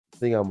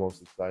thing I'm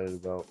most excited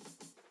about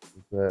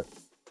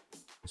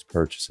is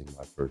purchasing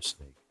my first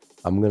snake.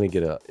 I'm going to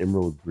get an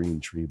emerald green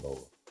tree boa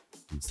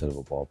instead of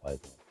a ball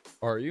python.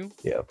 Are you?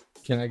 Yeah.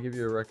 Can I give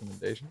you a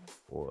recommendation?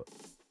 What?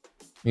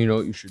 You know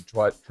what you should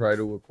try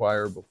to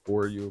acquire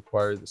before you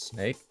acquire the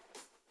snake?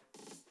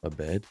 A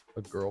bed?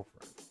 A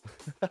girlfriend.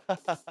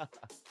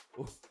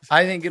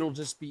 I think it'll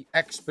just be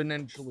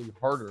exponentially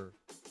harder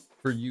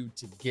for you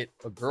to get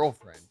a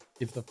girlfriend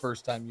if the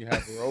first time you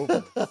have her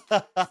over.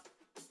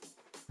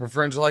 Her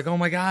friends are like, oh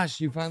my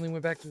gosh, you finally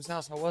went back to his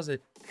house. How was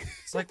it?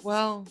 It's like,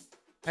 well,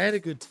 I had a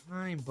good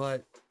time,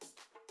 but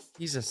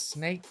he's a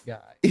snake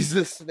guy. He's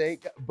a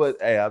snake, but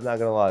hey, I'm not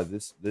gonna lie.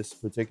 This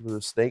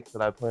particular snake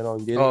that I plan on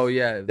getting. Oh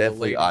yeah,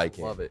 definitely eye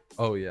candy. love it.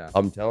 Oh yeah,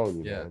 I'm telling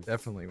you, yeah, man.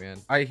 definitely, man.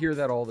 I hear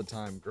that all the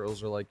time.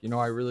 Girls are like, you know,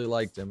 I really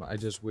liked him. I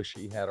just wish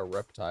he had a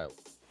reptile.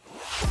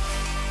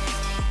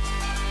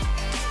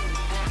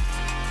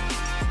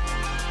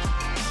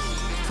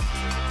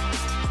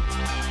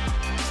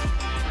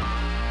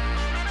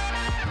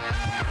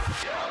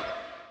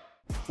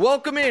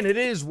 Welcome in. It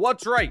is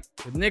What's Right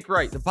with Nick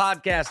Wright, the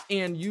podcast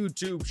and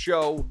YouTube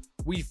show.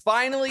 We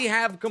finally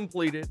have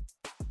completed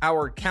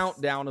our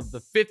countdown of the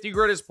 50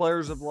 greatest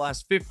players of the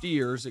last 50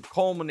 years. It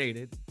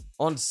culminated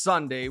on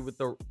Sunday with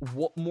the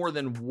more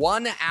than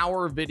 1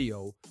 hour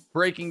video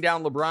breaking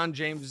down LeBron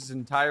James's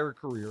entire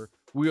career.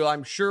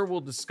 I'm sure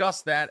we'll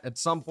discuss that at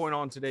some point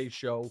on today's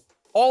show.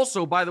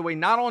 Also, by the way,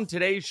 not on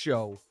today's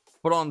show,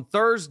 but on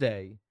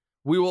Thursday,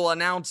 we will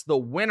announce the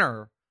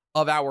winner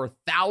of our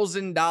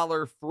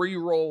 $1,000 free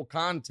roll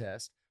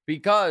contest,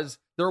 because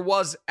there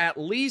was at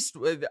least,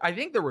 I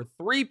think there were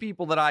 3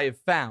 people that I have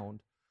found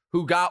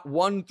who got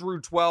 1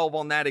 through 12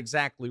 on that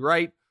exactly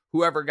right.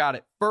 Whoever got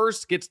it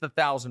first gets the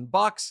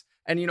 $1,000.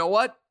 And you know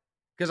what?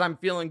 Because I'm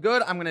feeling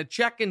good, I'm going to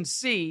check and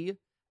see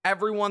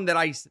everyone that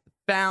I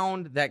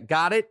found that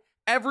got it.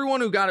 Everyone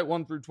who got it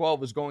 1 through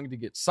 12 is going to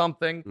get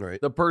something. Right.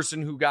 The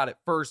person who got it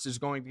first is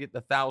going to get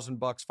the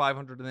 $1,000,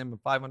 500 to them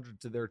and 500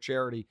 to their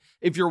charity.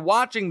 If you're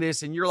watching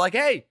this and you're like,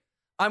 hey,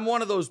 I'm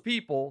one of those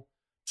people,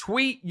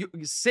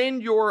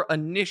 send your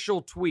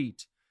initial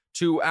tweet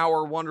to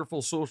our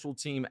wonderful social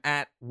team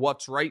at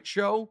What's Right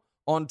Show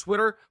on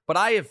Twitter. But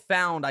I have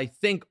found, I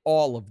think,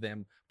 all of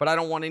them, but I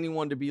don't want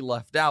anyone to be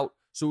left out.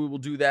 So we will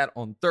do that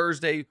on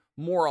Thursday.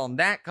 More on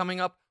that coming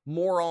up.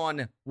 More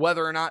on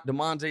whether or not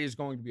Dejounte is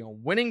going to be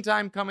on Winning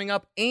Time coming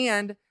up.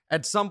 And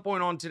at some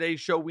point on today's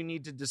show, we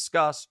need to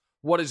discuss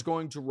what is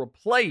going to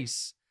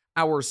replace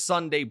our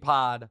Sunday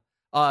pod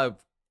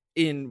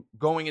in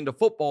going into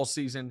football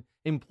season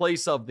in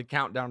place of the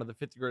countdown of the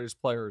 50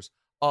 greatest players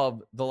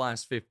of the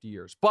last 50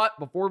 years. But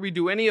before we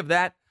do any of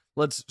that,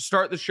 let's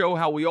start the show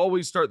how we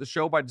always start the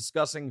show, by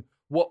discussing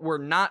what we're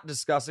not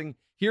discussing.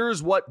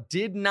 Here's what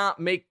did not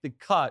make the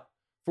cut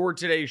for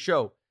today's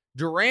show.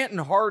 Durant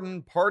and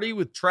Harden party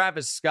with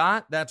Travis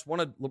Scott. That's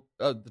one of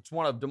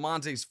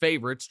Dejounte's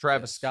favorites,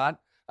 Travis Scott.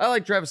 I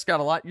like Travis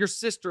Scott a lot. Your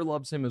sister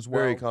loves him as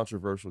well. Very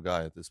controversial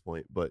guy at this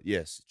point, but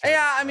yes.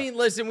 I mean,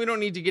 listen, we don't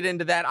need to get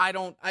into that. I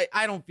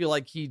don't feel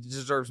like he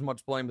deserves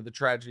much blame of the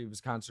tragedy of his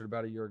concert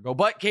about a year ago.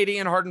 But KD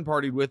and Harden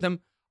partied with him.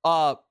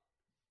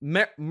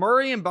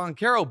 Murray and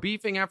Banchero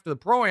beefing after the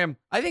Pro-Am,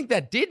 I think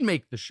that did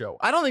make the show.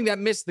 I don't think that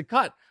missed the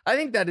cut. I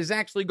think that is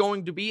actually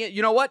going to be it.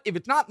 You know what? If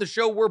it's not in the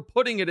show, we're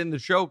putting it in the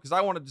show, because I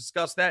want to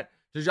discuss that.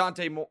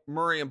 Dejounte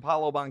Murray and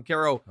Paolo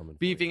Banchero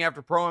beefing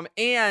after Pro-Am,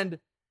 and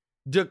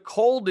the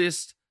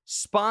coldest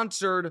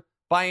sponsored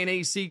by an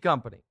AC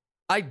company.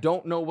 I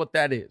don't know what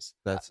that is.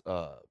 That's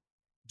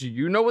do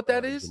you know what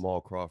that is?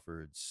 Jamal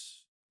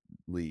Crawford's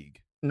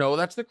league. No,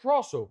 that's the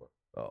crossover.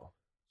 Oh.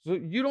 So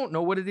you don't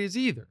know what it is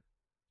either.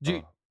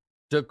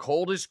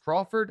 DeColdest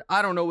Crawford?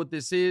 I don't know what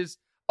this is.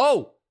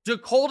 Oh,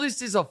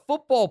 DeColdest is a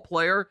football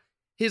player.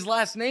 His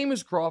last name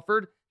is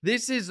Crawford.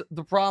 This is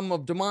the problem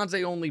of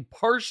Dejounte only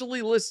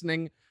partially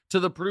listening to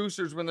the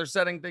producers when they're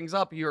setting things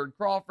up. He heard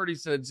Crawford. He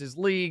said it's his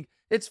league.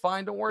 It's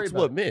fine. Don't worry about it.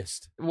 It's what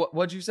missed.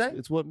 What'd you say?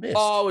 It's what missed.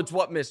 Oh, it's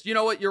what missed. You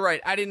know what? You're right.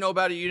 I didn't know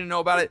about it. You didn't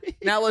know about it.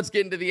 Now let's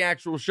get into the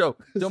actual show.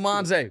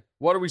 Dejounte,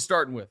 what are we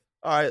starting with?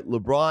 All right,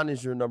 LeBron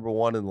is your number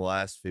one in the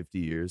last 50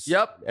 years.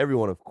 Yep.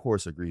 Everyone, of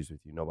course, agrees with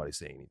you. Nobody's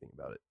saying anything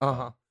about it.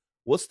 Uh-huh.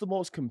 What's the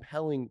most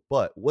compelling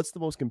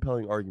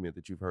argument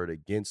that you've heard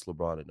against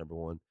LeBron at number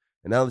one?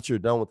 And now that you're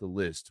done with the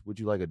list, would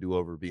you like a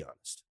do-over? Be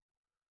honest.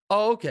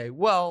 Oh, okay.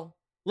 Well,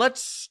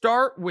 let's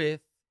start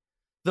with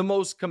the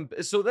most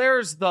so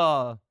there's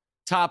the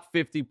top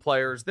 50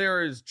 players.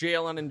 There is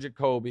Jalen and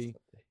Jacoby,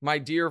 my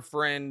dear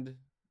friend.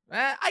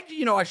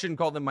 I shouldn't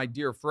call them my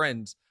dear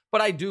friends, but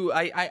I do.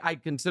 I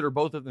consider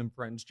both of them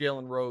friends,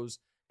 Jalen Rose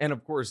and,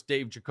 of course,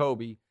 Dave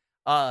Jacoby,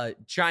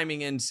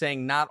 chiming in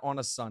saying not on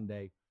a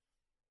Sunday.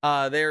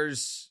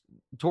 There's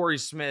Torrey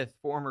Smith,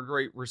 former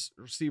great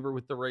receiver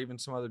with the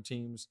Ravens, some other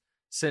teams,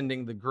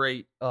 sending the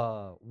great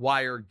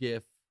wire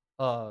gif,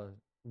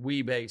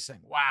 Weebay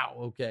saying, wow,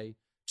 okay,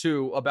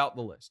 about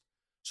the list.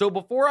 So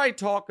before I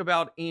talk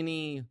about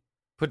any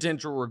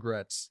potential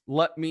regrets,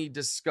 let me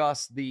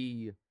discuss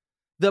the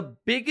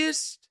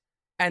biggest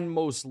and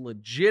most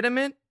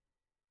legitimate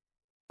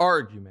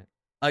argument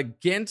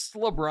against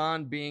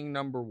LeBron being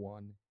number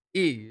one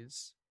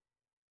is,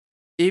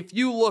 if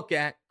you look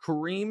at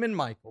Kareem and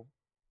Michael,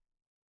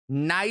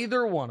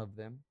 neither one of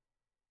them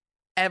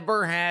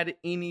ever had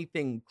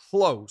anything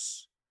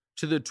close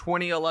to the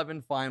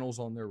 2011 finals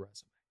on their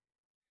resume.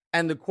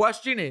 And the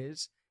question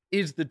is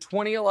the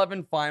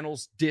 2011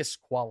 finals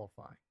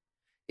disqualifying?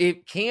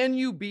 Can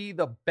you be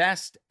the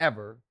best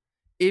ever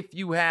if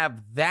you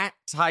have that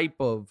type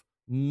of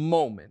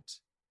moment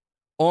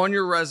on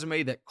your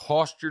resume that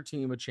cost your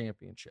team a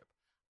championship?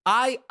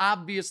 I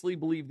obviously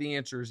believe the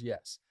answer is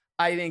yes.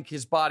 I think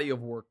his body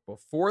of work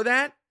before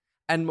that,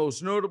 and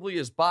most notably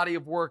his body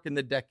of work in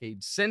the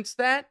decades since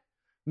that,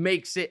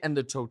 makes it, and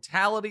the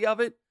totality of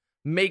it,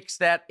 makes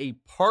that a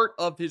part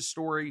of his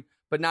story,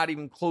 but not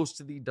even close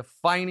to the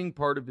defining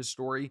part of his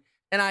story.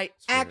 And I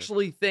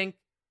actually think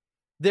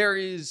there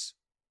is,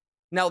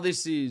 now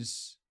this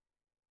is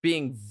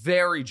being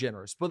very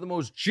generous, but the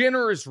most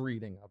generous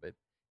reading of it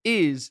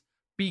is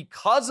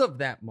because of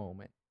that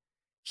moment,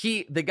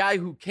 the guy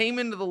who came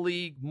into the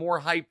league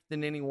more hyped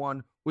than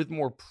anyone, with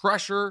more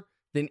pressure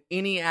than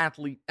any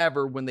athlete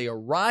ever when they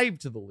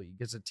arrived to the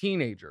league as a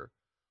teenager,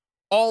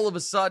 all of a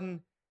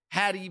sudden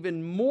had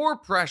even more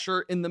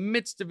pressure in the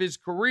midst of his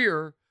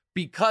career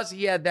because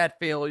he had that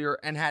failure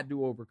and had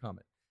to overcome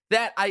it.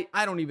 That I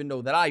don't even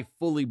know that I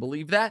fully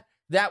believe that.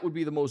 That would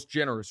be the most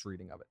generous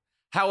reading of it.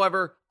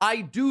 However, I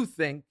do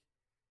think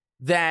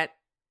that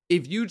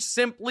if you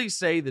simply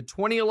say the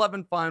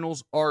 2011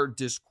 finals are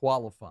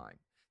disqualifying,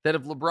 that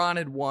if LeBron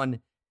had won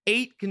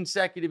 8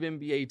 consecutive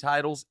NBA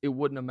titles, it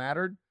wouldn't have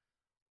mattered.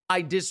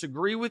 I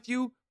disagree with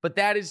you, but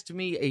that is to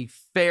me a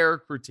fair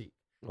critique.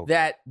 Okay.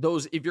 That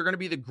if you're going to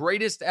be the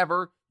greatest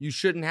ever, you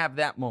shouldn't have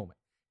that moment.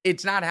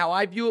 It's not how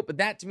I view it, but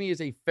that to me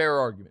is a fair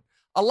argument.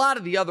 A lot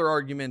of the other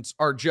arguments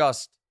are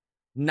just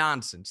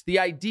nonsense. The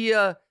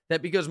idea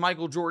that because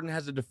Michael Jordan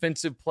has a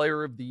Defensive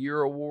Player of the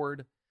Year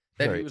award,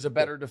 that he was a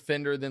better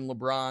defender than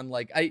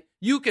LeBron.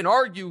 You can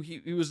argue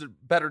he was a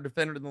better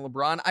defender than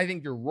LeBron. I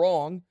think you're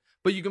wrong,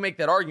 but you can make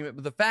that argument.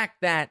 But the fact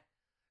that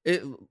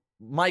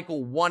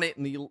Michael won it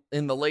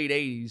in the late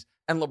 80s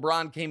and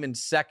LeBron came in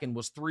second,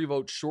 was 3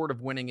 votes short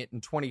of winning it in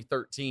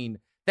 2013,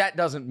 that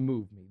doesn't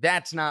move me.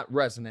 That's not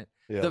resonant.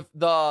 Yeah.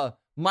 The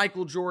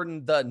Michael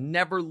Jordan, the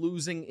never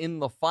losing in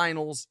the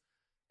finals,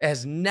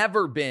 has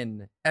never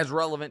been as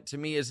relevant to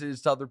me as it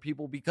is to other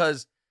people,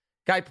 because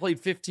guy played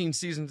 15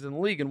 seasons in the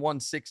league and won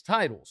 6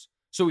 titles.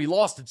 So he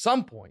lost at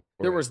some point.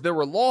 Right. There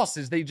were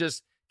losses. They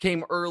just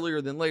came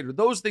earlier than later.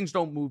 Those things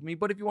don't move me.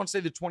 But if you want to say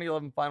the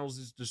 2011 finals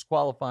is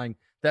disqualifying,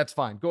 that's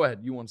fine. Go ahead.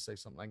 You want to say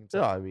something? I can say.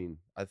 No, I mean,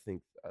 I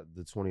think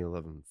the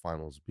 2011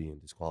 finals being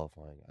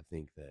disqualifying, I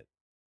think that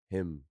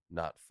him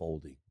not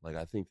folding,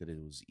 I think that it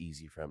was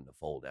easy for him to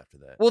fold after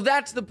that. Well,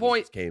 that's the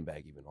point. He came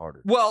back even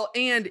harder. Well,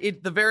 and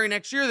the very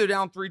next year, they're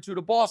down 3-2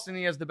 to Boston.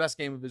 He has the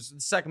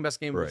second best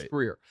game of his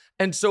career.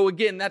 And so,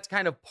 again, that's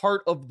kind of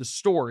part of the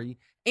story.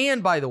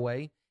 And by the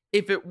way,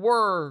 if it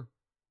were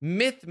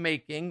myth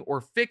making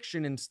or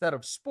fiction instead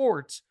of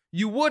sports,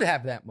 you would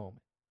have that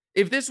moment.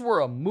 If this were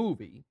a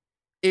movie,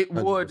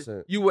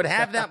 100%. You would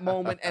have that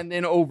moment and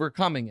then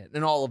overcoming it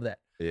and all of that.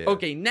 Yeah.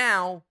 Okay,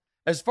 now,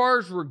 as far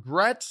as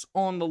regrets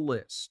on the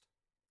list,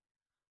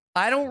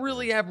 I don't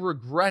really have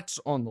regrets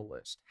on the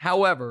list.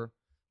 However,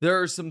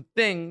 there are some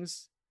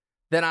things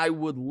that I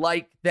would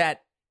like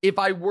that if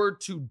I were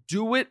to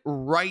do it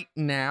right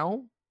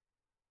now,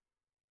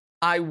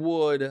 I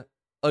would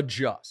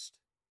adjust.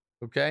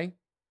 Okay?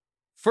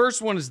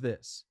 First one is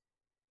this.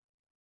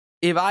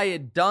 If I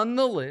had done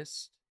the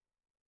list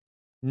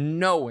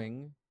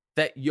knowing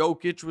that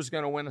Jokic was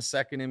going to win a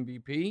second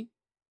MVP,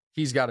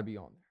 he's got to be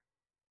on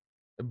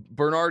there.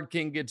 Bernard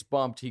King gets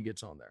bumped, he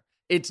gets on there.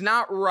 It's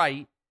not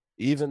right.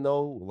 Even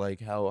though,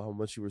 how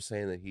much you were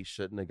saying that he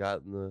shouldn't have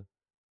gotten the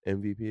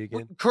MVP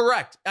again?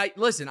 Correct.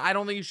 Listen, I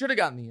don't think he should have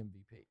gotten the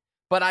MVP.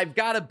 But I've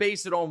got to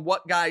base it on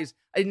what guys...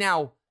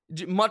 Now,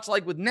 much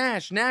like with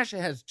Nash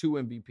has 2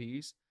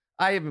 MVPs.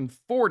 I have him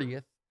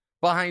 40th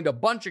behind a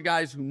bunch of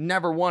guys who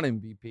never won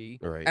MVP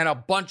and a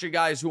bunch of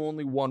guys who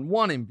only won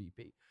 1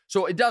 MVP.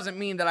 So it doesn't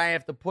mean that I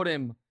have to put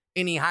him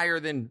any higher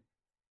than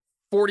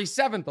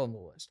 47th on the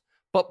list.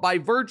 But by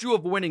virtue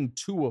of winning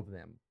 2 of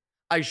them,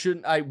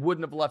 I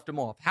wouldn't have left him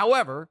off.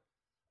 However,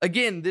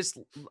 again,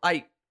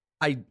 I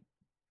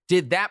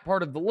did that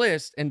part of the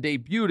list and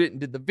debuted it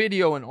and did the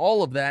video and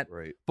all of that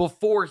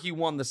before he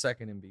won the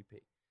second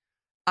MVP.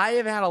 I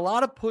have had a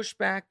lot of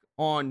pushback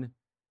on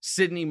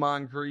Sidney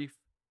Moncrief.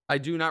 I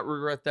do not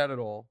regret that at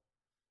all.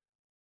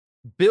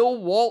 Bill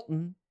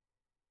Walton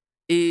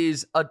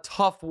is a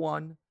tough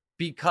one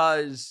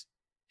because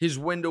his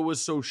window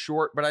was so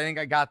short, but I think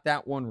I got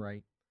that one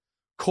right.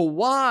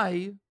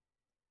 Kawhi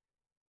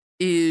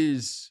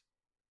is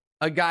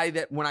a guy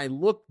that when I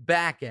look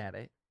back at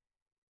it,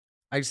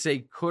 I say,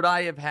 could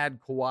I have had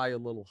Kawhi a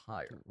little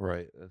higher?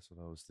 Right, that's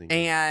what I was thinking.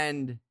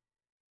 And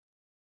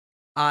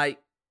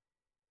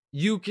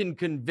you can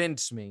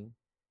convince me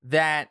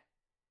that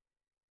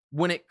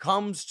when it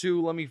comes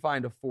to, let me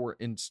find a for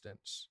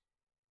instance,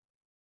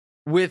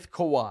 with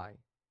Kawhi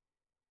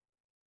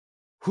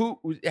who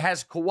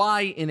has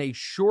Kawhi in a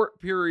short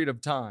period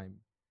of time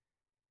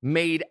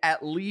made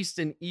at least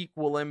an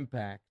equal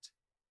impact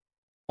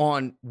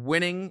on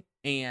winning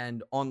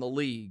and on the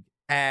league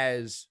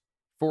as,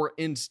 for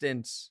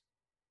instance,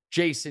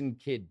 Jason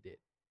Kidd did?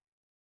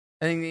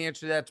 I think the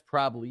answer to that's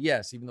probably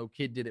yes, even though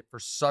Kidd did it for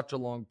such a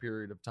long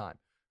period of time.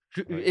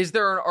 Right. Is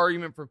there an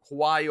argument for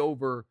Kawhi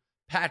over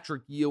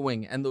Patrick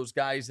Ewing and those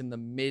guys in the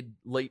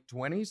mid-late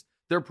 20s?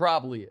 There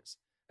probably is.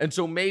 And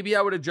so maybe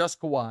I would adjust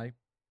Kawhi.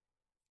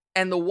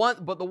 And the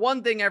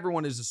one thing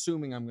everyone is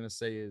assuming I'm going to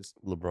say is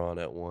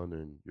LeBron at 1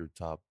 and your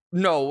top.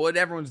 No, what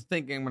everyone's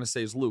thinking I'm going to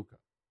say is Luka.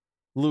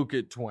 Luka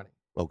at 20.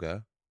 Okay.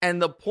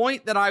 And the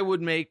point that I would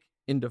make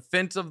in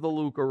defense of the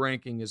Luka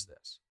ranking is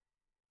this.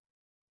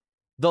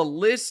 The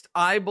list,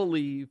 I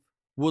believe,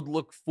 would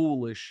look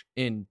foolish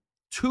in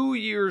 2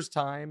 years'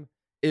 time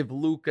if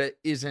Luka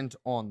isn't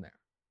on there.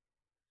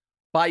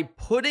 By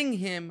putting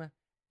him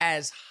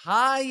as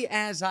high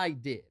as I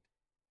did,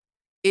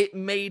 it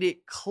made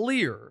it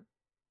clear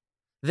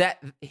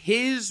that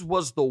his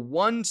was the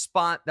one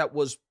spot that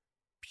was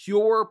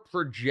pure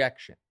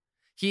projection.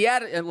 He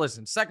had, and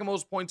listen, second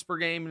most points per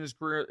game in his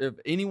career of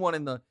anyone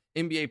in the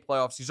NBA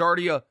playoffs. He's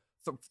already a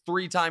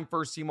three-time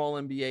first-team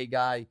All-NBA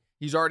guy.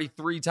 He's already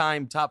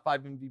three-time top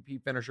 5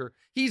 MVP finisher.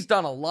 He's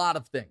done a lot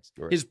of things.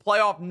 Right. His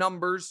playoff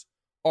numbers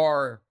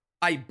are,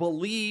 I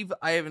believe,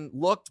 I haven't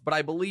looked, but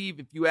I believe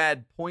if you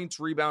add points,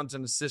 rebounds,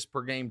 and assists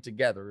per game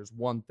together is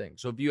one thing.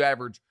 So if you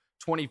average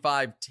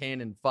 25,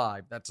 10, and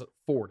 5, that's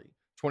 40.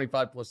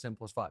 25 plus 10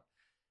 plus 5.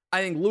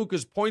 I think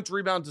Luka's points,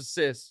 rebounds,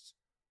 assists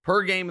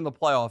per game in the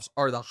playoffs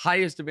are the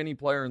highest of any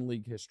player in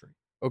league history.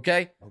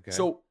 Okay?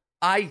 So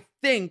I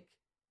think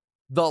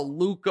the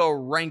Luka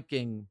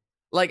ranking,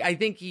 like I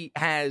think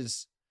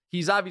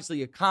he's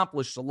obviously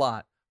accomplished a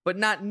lot, but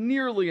not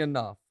nearly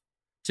enough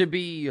to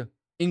be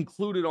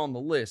included on the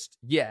list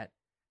yet,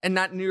 and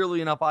not nearly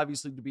enough,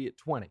 obviously, to be at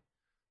 20.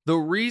 The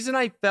reason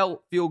I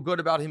feel good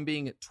about him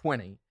being at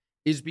 20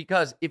 is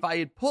because if I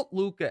had put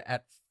Luka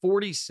at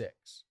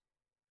 46,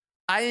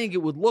 I think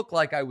it would look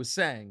like I was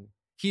saying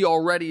he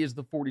already is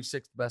the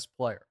 46th best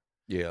player.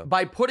 Yeah.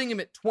 By putting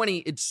him at 20,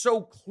 it's so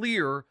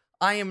clear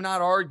I am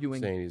not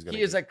arguing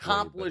he has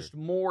accomplished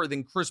more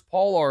than Chris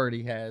Paul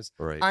already has.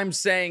 Right. I'm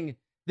saying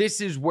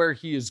this is where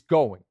he is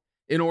going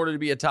in order to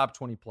be a top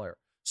 20 player.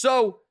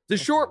 So the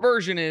short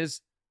version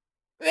is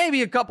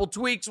maybe a couple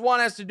tweaks. One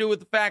has to do with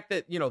the fact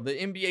that, the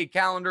NBA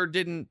calendar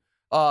didn't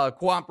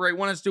cooperate.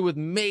 One has to do with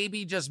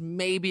just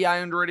maybe I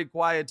underrated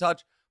Kawhi a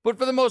touch. But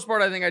for the most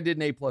part, I think I did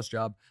an A+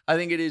 job. I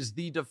think it is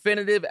the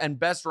definitive and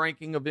best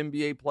ranking of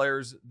NBA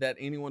players that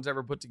anyone's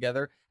ever put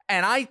together.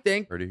 And I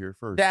think heard it here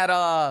first. That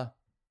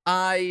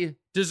I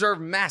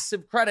deserve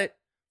massive credit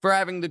for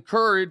having the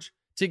courage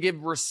to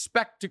give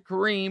respect to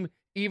Kareem,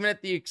 even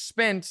at the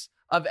expense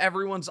of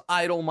everyone's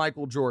idol,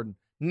 Michael Jordan.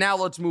 Now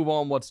let's move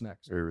on. What's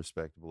next? Very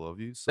respectable of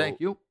you. So thank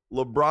you.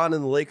 LeBron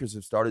and the Lakers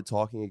have started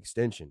talking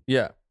extension.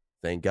 Yeah.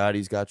 Thank God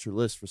he's got your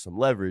list for some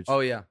leverage. Oh,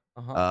 yeah.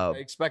 I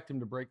expect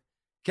him to break.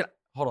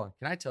 Hold on.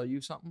 Can I tell you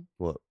something?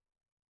 What?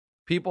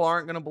 People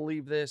aren't going to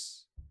believe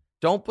this.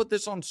 Don't put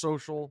this on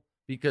social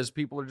because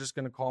people are just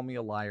going to call me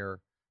a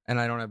liar and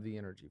I don't have the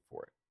energy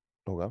for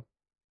it. Okay.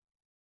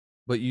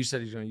 But you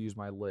said he's going to use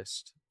my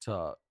list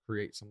to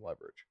create some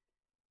leverage.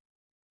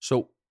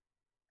 So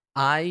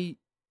the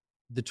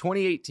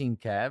 2018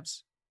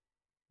 Cavs,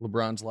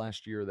 LeBron's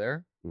last year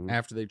there,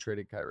 after they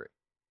traded Kyrie.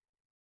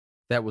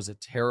 That was a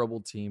terrible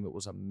team. It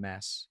was a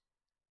mess.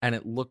 And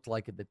it looked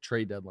like at the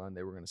trade deadline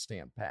they were going to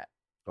stand pat.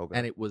 Okay.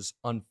 And it was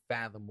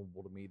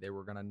unfathomable to me they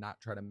were going to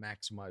not try to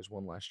maximize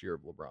one last year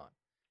of LeBron.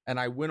 And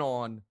I went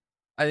on,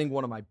 I think,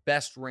 one of my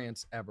best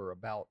rants ever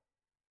about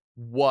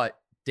what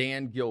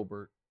Dan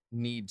Gilbert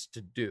needs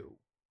to do.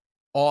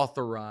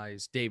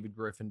 Authorize David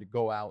Griffin to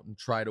go out and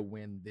try to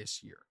win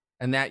this year.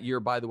 And that year,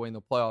 by the way, in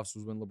the playoffs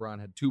was when LeBron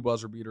had 2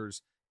 buzzer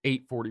beaters,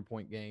 8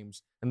 40-point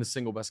games, and the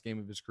single best game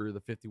of his career,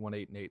 the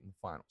 51-8-8 in the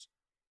finals.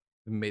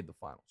 He made the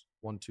finals,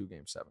 won 2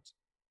 game 7s.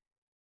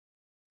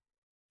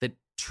 That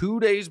 2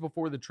 days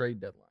before the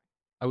trade deadline,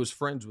 I was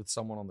friends with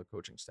someone on the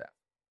coaching staff.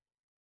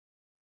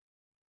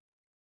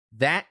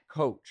 That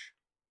coach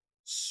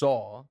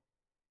saw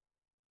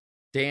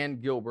Dan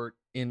Gilbert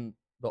in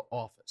the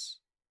office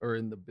or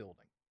in the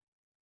building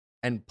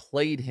and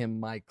played him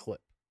my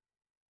clip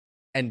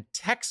and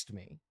texted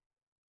me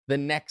the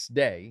next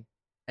day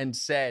and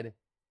said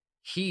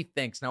he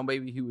thinks, now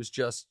maybe he was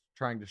just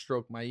trying to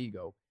stroke my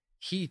ego,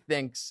 he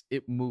thinks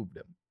it moved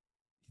him.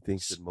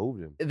 Thinks it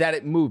moved him. That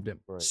it moved him.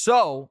 Right.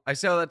 So, I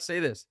say all that to say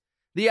this.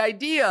 The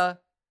idea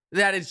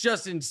that it's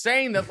just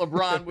insane that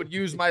LeBron would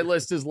use my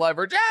list as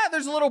leverage,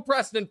 there's a little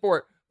precedent for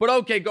it. But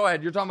okay, go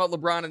ahead. You're talking about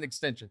LeBron and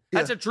extension.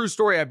 That's a true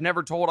story I've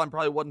never told. I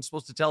probably wasn't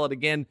supposed to tell it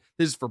again.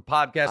 This is for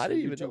podcasts. I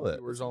didn't even know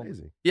that. That's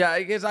amazing. Yeah,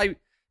 I guess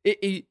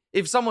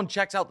if someone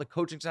checks out the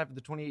coaching staff of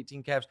the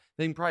 2018 Cavs,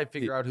 they can probably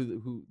figure out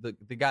who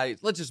the guy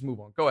is. Let's just move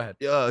on. Go ahead.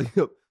 Yeah.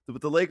 The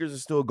But the Lakers are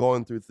still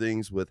going through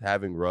things with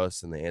having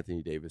Russ and the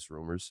Anthony Davis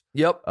rumors.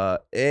 Yep.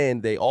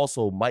 And they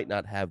also might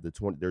not have their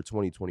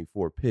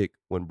 2024 pick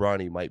when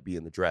Bronny might be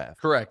in the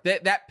draft. Correct.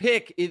 That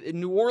pick,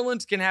 New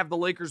Orleans can have the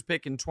Lakers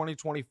pick in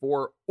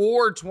 2024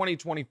 or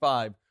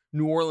 2025.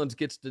 New Orleans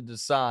gets to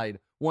decide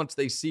once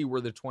they see where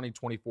the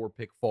 2024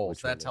 pick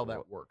falls. That's how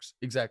that works.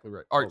 Exactly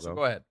right. All right, so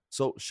go ahead.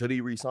 So should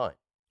he re-sign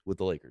with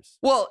the Lakers?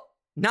 Well,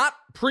 not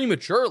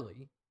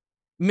prematurely.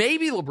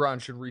 Maybe LeBron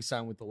should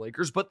re-sign with the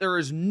Lakers, but there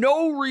is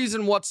no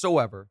reason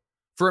whatsoever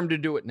for him to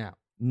do it now.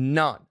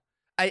 None.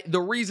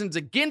 The reasons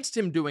against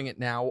him doing it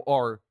now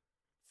are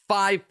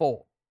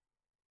fivefold.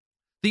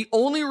 The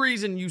only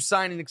reason you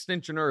sign an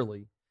extension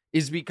early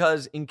is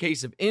because in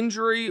case of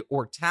injury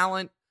or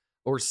talent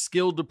or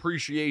skill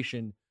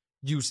depreciation,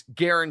 you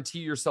guarantee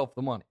yourself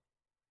the money.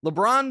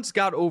 LeBron's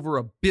got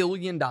over $1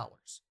 billion.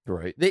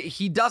 Right.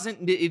 He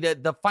doesn't,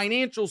 the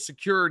financial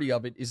security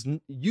of it is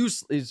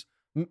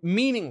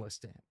meaningless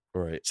to him.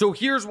 Right. So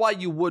here's why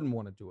you wouldn't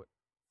want to do it.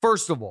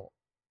 First of all,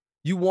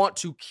 you want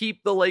to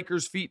keep the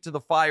Lakers' feet to the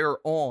fire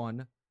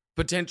on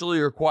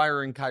potentially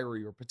acquiring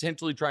Kyrie or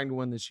potentially trying to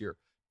win this year.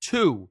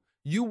 2,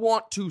 you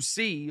want to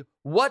see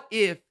what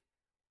if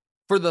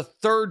for the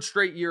 3rd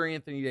straight year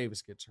Anthony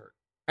Davis gets hurt.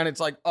 And it's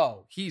like,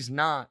 oh, he's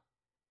not,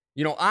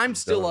 I'm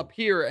still up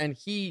here and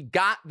he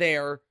got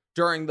there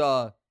during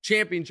the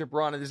championship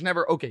run and there's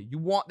never, okay, you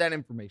want that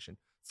information.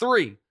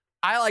 3,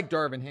 I like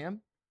Darvin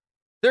Ham.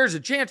 There's a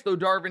chance, though,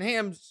 Darvin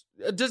Ham's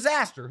a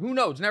disaster. Who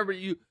knows? Never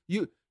you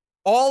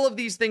all of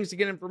these things to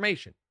get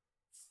information.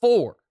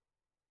 4,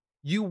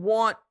 you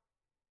want,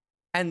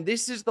 and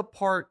this is the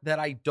part that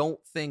I don't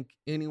think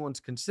anyone's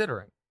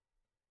considering.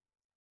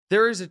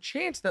 There is a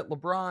chance that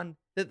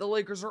the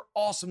Lakers are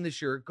awesome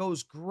this year. It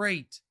goes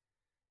great.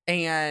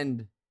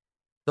 And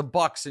the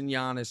Bucks and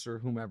Giannis or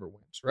whomever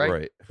wins, right?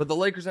 Right. But the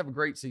Lakers have a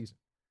great season.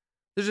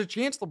 There's a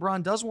chance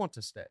LeBron does want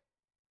to stay.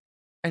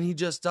 And he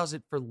just does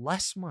it for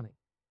less money.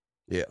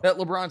 Yeah. That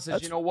LeBron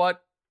says, you know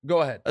what?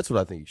 Go ahead. That's what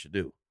I think you should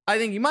do. I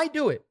think he might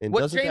do it. And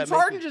what James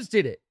Harden just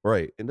did it.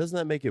 Right. And doesn't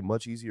that make it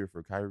much easier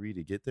for Kyrie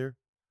to get there?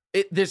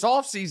 This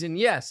offseason,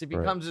 yes, if he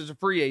comes as a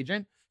free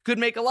agent, could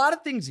make a lot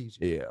of things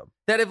easier. Yeah.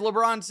 That if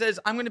LeBron says,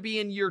 I'm going to be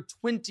in year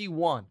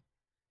 21,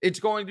 it's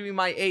going to be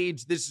my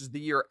age, this is the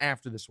year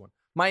after this one,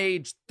 my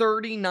age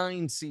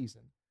 39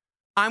 season.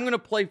 I'm going to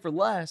play for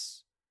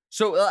less.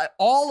 So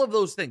all of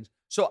those things.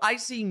 So I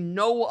see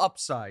no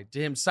upside to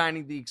him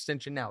signing the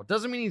extension now. It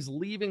doesn't mean he's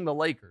leaving the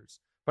Lakers,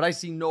 but I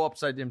see no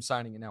upside to him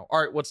signing it now. All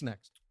right, what's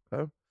next?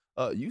 Okay.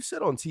 You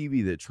said on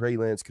TV that Trey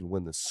Lance could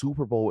win the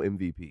Super Bowl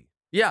MVP.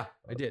 Yeah,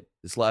 I did.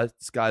 This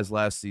guy's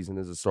last season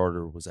as a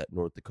starter was at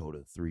North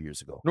Dakota 3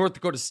 years ago. North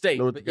Dakota State.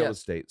 North Dakota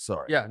State,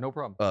 sorry. Yeah, no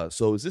problem.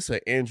 So is this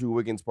an Andrew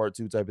Wiggins part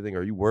 2 type of thing?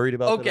 Are you worried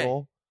about that at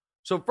all?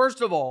 So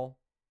first of all,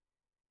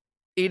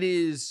 it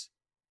is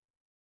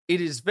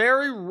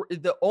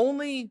the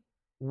only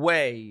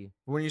way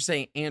when you're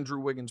saying Andrew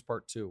Wiggins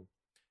part 2,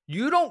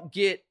 you don't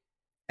get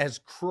as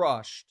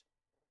crushed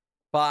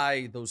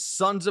by those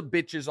sons of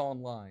bitches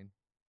online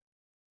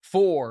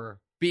for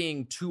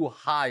being too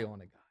high on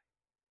a guy.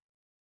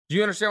 Do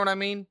you understand what I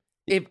mean?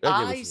 If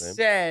I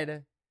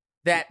said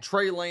that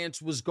Trey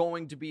Lance was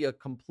going to be a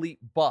complete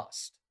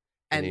bust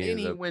and then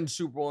he wins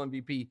Super Bowl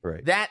MVP,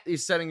 that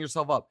is setting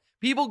yourself up.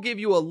 People give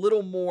you a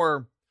little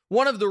more.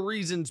 One of the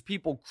reasons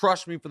people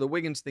crushed me for the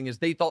Wiggins thing is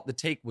they thought the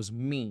take was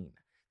mean.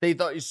 They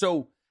thought,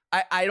 so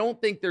I don't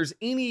think there's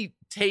any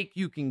take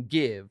you can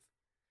give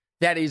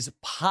that is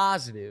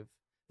positive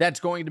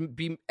that's going to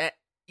be,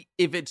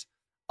 if it's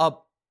a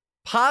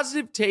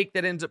positive take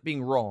that ends up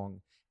being wrong,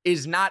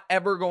 is not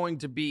ever going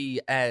to be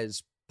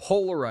as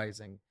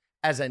polarizing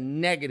as a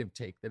negative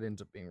take that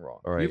ends up being wrong.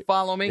 All right. You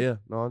follow me? Yeah,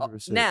 no,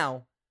 100%.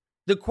 Now,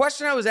 the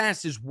question I was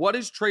asked is, what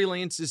is Trey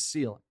Lance's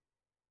ceiling?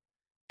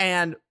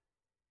 And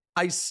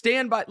I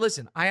stand by,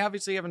 listen, I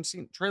obviously haven't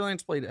seen, Trey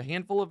Lance played a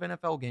handful of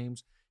NFL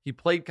games. He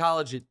played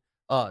college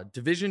at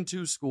Division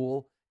II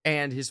school,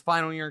 and his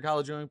final year in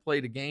college he only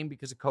played a game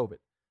because of COVID.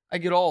 I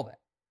get all that.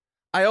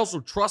 I also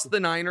trust the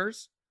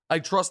Niners. I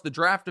trust the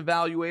draft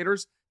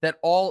evaluators that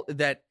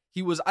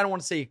he was, I don't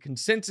want to say a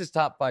consensus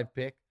top 5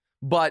 pick,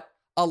 but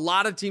a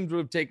lot of teams would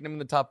have taken him in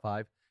the top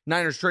 5.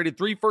 Niners traded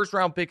 3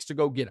 first-round picks to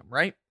go get him,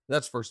 right?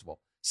 That's first of all.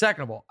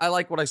 Second of all, I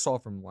like what I saw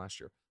from him last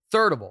year.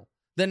 Third of all,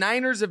 the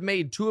Niners have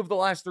made 2 of the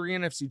last 3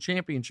 NFC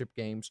championship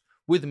games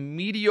with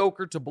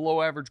mediocre to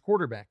below average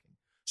quarterbacking.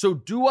 So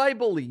do I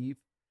believe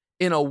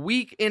in a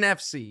weak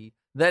NFC,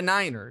 the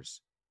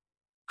Niners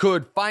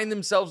could find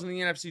themselves in the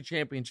NFC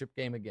championship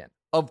game again?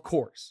 Of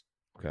course.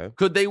 Okay.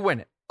 Could they win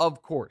it?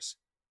 Of course.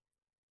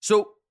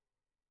 So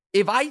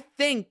if I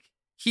think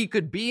he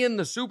could be in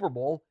the Super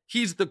Bowl,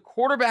 he's the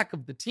quarterback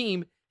of the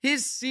team,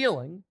 his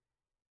ceiling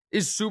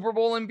is Super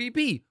Bowl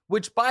MVP,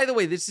 which, by the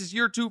way, this is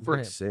year 2 for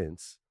him. Makes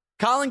sense.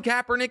 Colin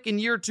Kaepernick in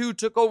year 2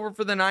 took over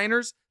for the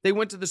Niners. They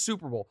went to the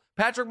Super Bowl.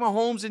 Patrick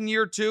Mahomes in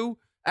year 2,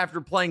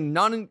 after playing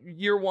none in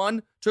year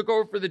 1, took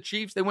over for the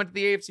Chiefs. They went to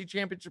the AFC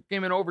Championship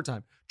game in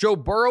overtime. Joe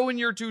Burrow in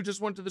year 2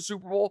 just went to the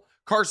Super Bowl.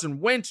 Carson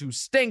Wentz, who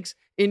stinks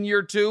in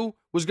year 2,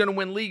 was going to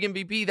win league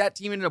MVP. That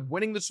team ended up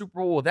winning the Super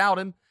Bowl without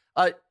him.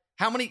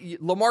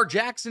 Lamar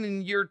Jackson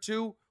in year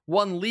 2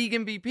 won league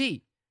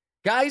MVP.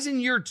 Guys in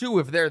year 2,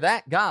 if they're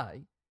that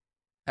guy,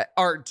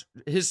 are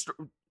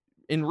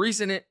in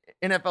recent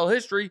NFL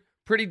history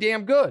pretty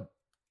damn good.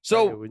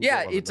 So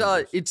yeah,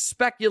 it's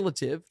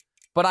speculative,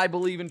 but I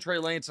believe in Trey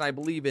Lance and I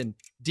believe in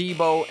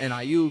Debo and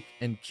Ayuk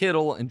and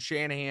Kittle and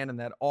Shanahan and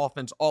that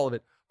offense, all of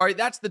it. All right,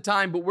 that's the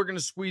time, but we're going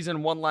to squeeze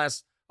in one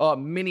last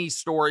mini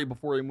story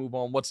before we move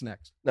on. What's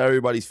next? Not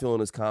everybody's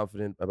feeling as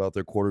confident about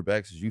their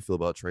quarterbacks as you feel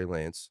about Trey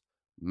Lance.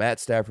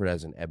 Matt Stafford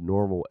has an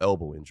abnormal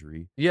elbow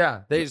injury.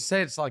 Yeah, they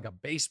say it's like a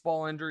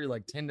baseball injury,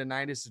 like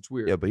tendonitis. It's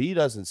weird. Yeah, but he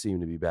doesn't seem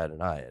to be batting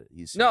an eye at it.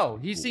 He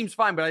seems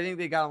fine, but I think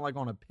they got him like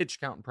on a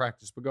pitch count in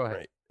practice. But go ahead.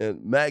 Right.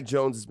 And Mac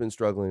Jones has been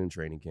struggling in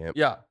training camp.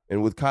 Yeah.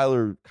 And with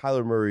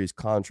Kyler Murray's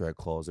contract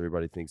clause,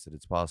 everybody thinks that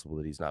it's possible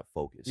that he's not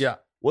focused. Yeah.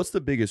 What's the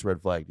biggest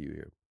red flag do you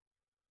hear?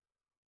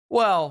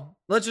 Well,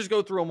 let's just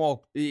go through them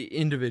all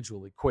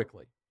individually,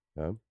 quickly.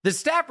 Okay. The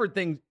Stafford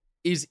thing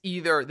is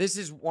this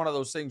is one of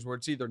those things where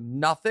it's either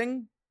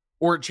nothing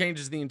or it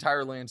changes the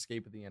entire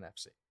landscape of the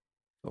NFC.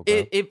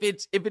 Okay. If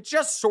it's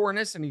just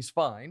soreness and he's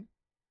fine,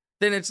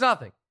 then it's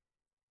nothing.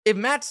 If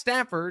Matt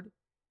Stafford,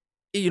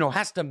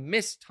 has to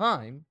miss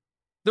time,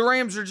 the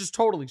Rams are just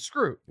totally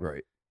screwed.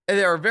 Right. And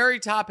they're a very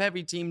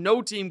top-heavy team.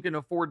 No team can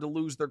afford to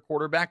lose their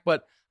quarterback,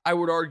 but I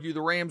would argue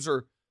the Rams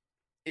are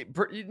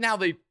now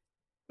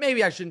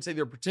maybe I shouldn't say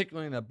they're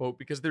particularly in that boat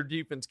because their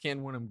defense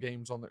can win them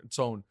games on its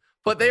own.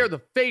 But they are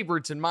the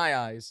favorites in my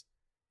eyes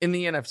in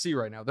the NFC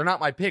right now. They're not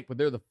my pick, but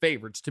they're the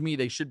favorites. To me,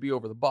 they should be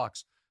over the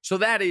Bucs. So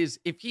that is,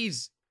 if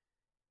he's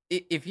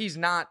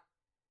not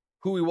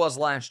who he was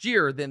last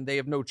year, then they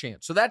have no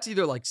chance. So that's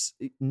either like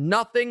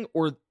nothing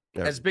or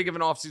as big of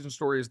an offseason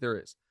story as there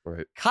is.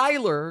 Right.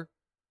 Kyler,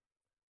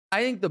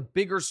 I think the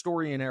bigger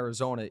story in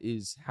Arizona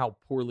is how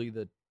poorly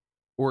the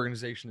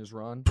organization is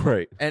run.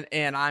 Right.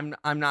 And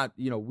I'm not,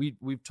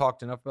 we've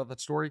talked enough about that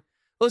story.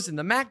 Listen,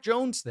 the Mac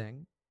Jones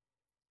thing,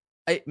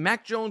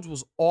 Mac Jones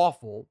was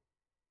awful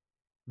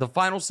the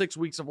final 6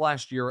 weeks of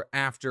last year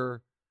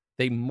after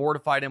they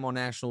mortified him on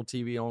national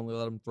TV, only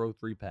let him throw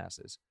 3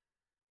 passes.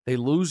 They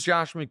lose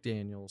Josh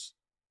McDaniels.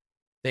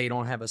 They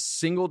don't have a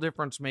single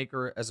difference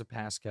maker as a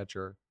pass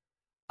catcher.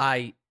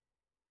 I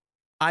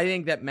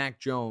think that Mac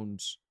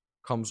Jones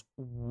comes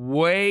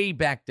way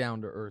back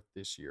down to earth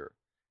this year.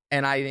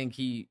 And I think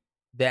he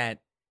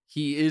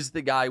is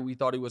the guy we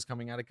thought he was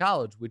coming out of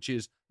college, which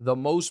is the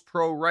most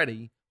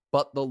pro-ready,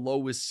 but the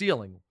lowest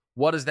ceiling.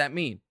 What does that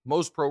mean?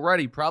 Most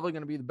pro-ready, probably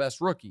going to be the best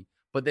rookie.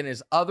 But then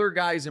as other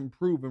guys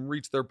improve and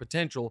reach their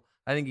potential,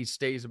 I think he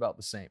stays about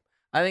the same.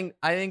 I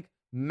think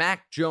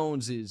Mac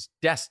Jones's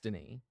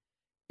destiny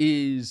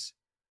is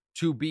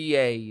to be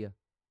a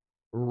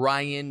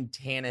Ryan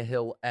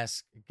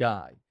Tannehill-esque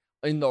guy.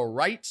 In the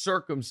right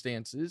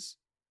circumstances,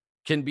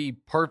 can be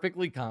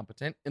perfectly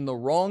competent. In the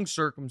wrong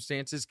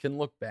circumstances, can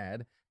look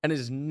bad, and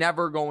is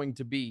never going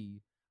to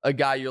be a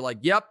guy you're like,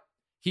 yep,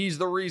 he's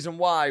the reason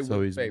why.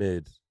 So he's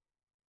mid,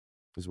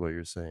 is what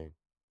you're saying.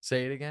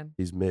 Say it again?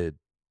 He's mid.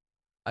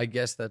 I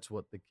guess that's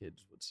what the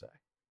kids would say.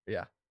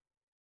 Yeah.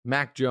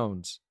 Mac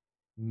Jones,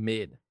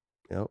 mid.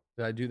 Yep.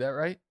 Did I do that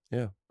right?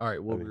 Yeah. All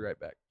right, we'll be right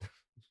back.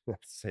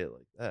 Say it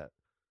like that.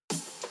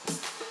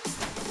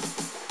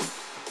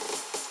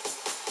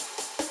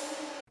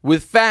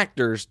 With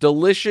Factor's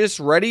delicious,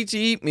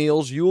 ready-to-eat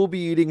meals, you will be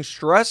eating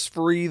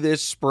stress-free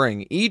this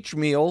spring. Each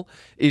meal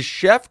is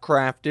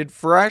chef-crafted,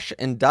 fresh,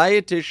 and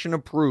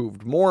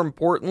dietitian-approved. More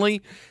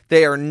importantly,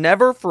 they are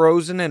never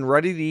frozen and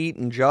ready to eat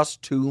in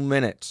just 2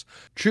 minutes.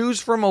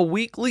 Choose from a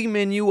weekly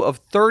menu of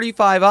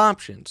 35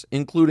 options,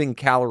 including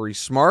Calorie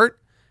Smart,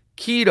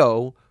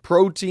 Keto,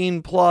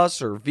 Protein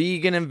Plus, or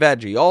Vegan and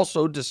Veggie.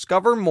 Also,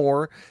 discover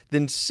more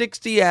than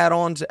 60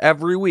 add-ons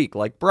every week,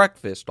 like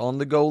breakfast,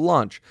 on-the-go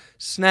lunch,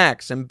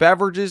 snacks, and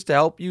beverages to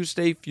help you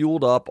stay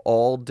fueled up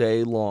all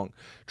day long.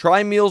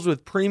 Try meals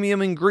with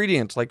premium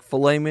ingredients like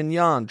filet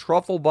mignon,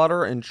 truffle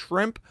butter, and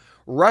shrimp.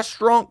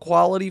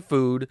 Restaurant-quality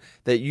food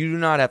that you do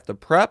not have to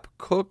prep,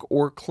 cook,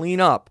 or clean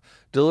up,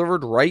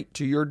 delivered right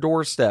to your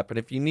doorstep. And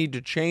if you need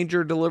to change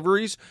your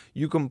deliveries,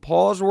 you can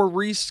pause or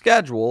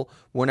reschedule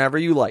whenever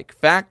you like.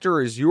 Factor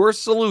is your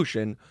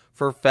solution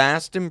for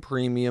fast and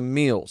premium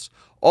meals.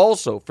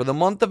 Also, for the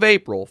month of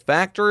April,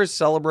 Factor is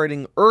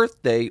celebrating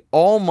Earth Day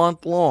all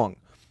month long.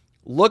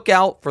 Look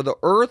out for the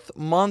Earth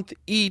Month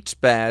Eats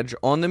badge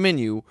on the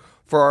menu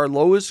for our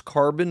lowest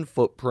carbon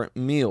footprint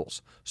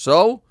meals.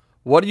 So,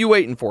 what are you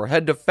waiting for?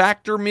 Head to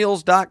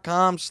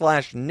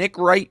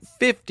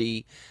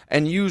factormeals.com/NickWright50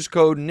 and use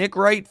code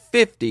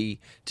NickWright50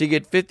 to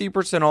get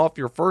 50% off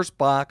your first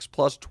box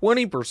plus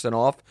 20%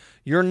 off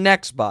your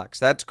next box.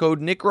 That's code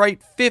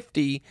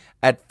NickWright50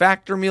 at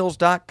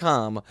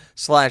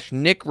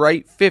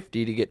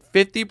factormeals.com/NickWright50 to get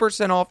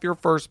 50% off your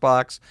first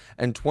box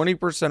and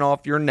 20%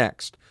 off your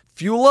next.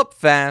 Fuel up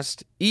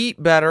fast,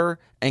 eat better,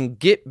 and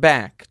get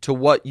back to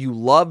what you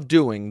love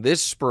doing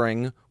this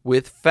spring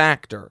with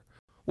Factor.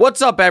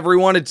 What's up,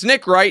 everyone? It's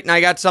Nick Wright, and I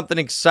got something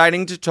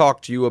exciting to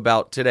talk to you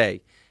about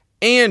today.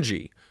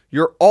 Angie,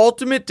 your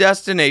ultimate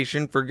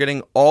destination for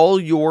getting all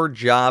your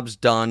jobs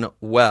done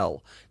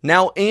well.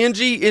 Now,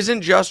 Angie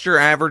isn't just your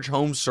average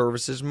home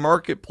services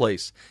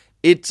marketplace.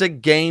 It's a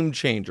game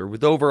changer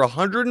with over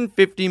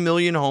 150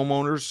 million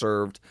homeowners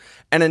served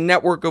and a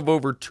network of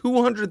over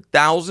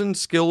 200,000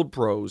 skilled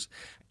pros.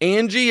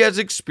 Angie has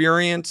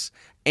experience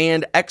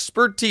and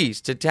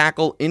expertise to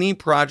tackle any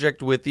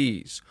project with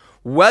ease.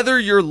 Whether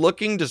you're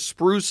looking to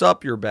spruce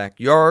up your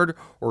backyard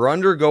or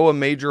undergo a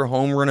major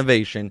home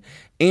renovation,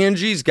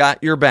 Angie's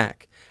got your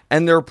back.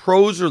 And their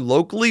pros are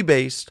locally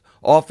based,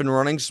 often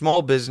running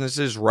small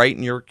businesses right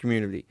in your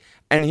community.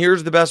 And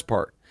here's the best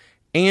part.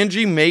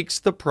 Angie makes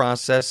the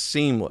process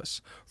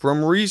seamless.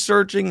 From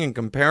researching and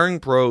comparing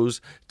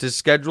pros to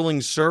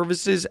scheduling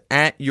services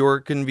at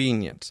your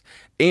convenience.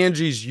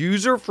 Angie's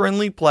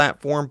user-friendly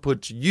platform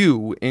puts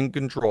you in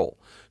control.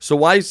 So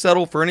why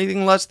settle for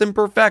anything less than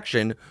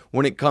perfection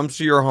when it comes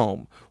to your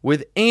home?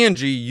 With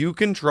Angie, you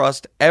can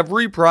trust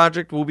every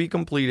project will be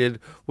completed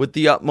with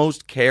the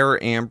utmost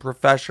care and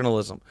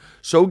professionalism.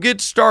 So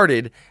get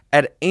started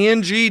at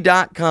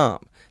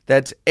Angie.com.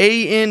 That's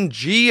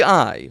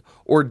ANGI,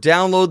 or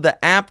download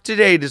the app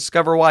today to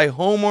discover why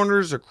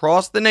homeowners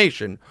across the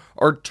nation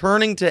are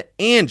turning to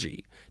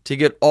Angie to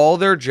get all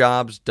their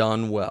jobs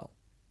done well.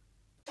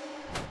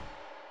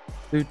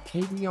 Dude,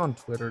 KD on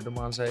Twitter,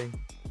 Demonte,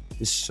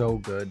 is so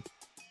good.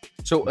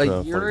 So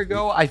a year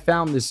ago, I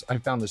found this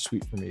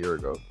tweet from a year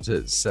ago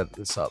to set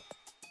this up.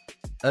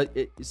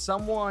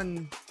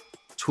 Someone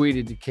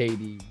tweeted to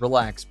KD,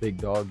 "Relax, big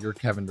dog. You're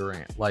Kevin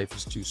Durant. Life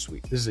is too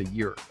sweet." This is a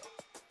year ago.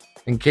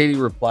 And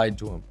KD replied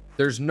to him,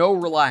 "There's no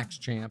relax,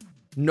 champ.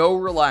 No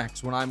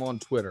relax when I'm on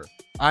Twitter.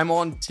 I'm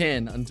on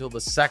 10 until the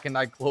second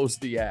I close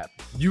the app.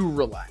 You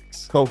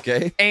relax."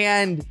 Okay.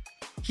 And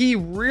he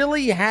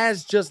really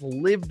has just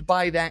lived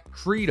by that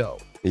credo.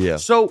 Yeah.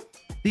 So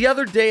the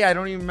other day, I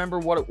don't even remember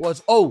what it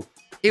was. Oh,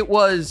 it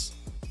was,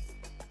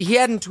 he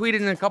hadn't tweeted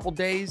in a couple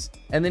days,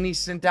 and then he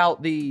sent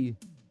out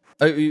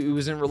it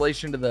was in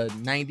relation to the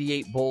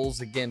 98 Bulls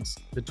against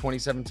the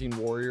 2017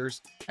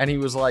 Warriors. And he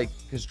was like,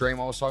 because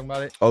Draymond was talking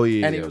about it. Oh,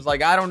 yeah. And he was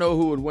like, "I don't know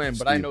who would win,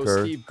 but I know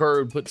Steve Kerr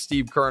would put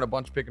Steve Kerr in a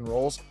bunch of pick and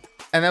rolls."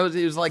 And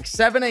it was like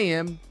 7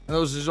 a.m. and that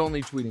was his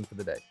only tweeting for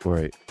the day.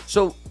 Right.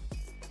 So,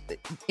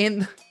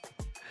 and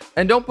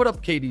don't put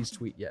up KD's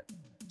tweet yet.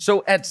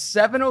 So at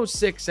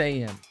 7:06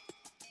 a.m.,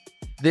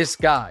 this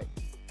guy,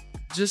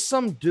 just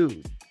some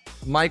dude,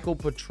 Michael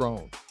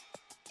Patron,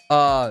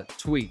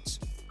 tweets,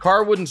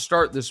 "Car wouldn't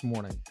start this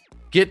morning.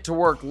 Get to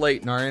work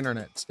late and our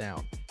internet's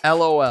down.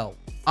 LOL.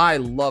 I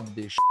love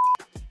this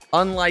shit.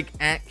 Unlike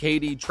at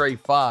KD Trey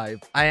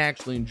 5, I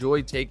actually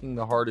enjoy taking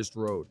the hardest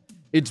road.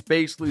 It's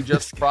basically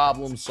just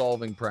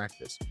problem-solving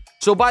practice."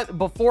 So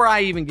before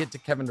I even get to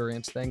Kevin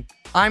Durant's thing,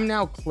 I'm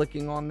now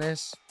clicking on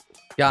this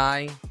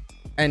guy,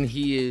 and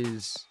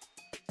he's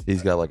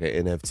got like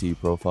an NFT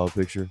profile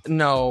picture.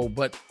 No,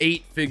 but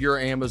 8-figure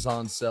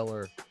Amazon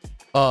seller.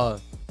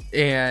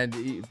 And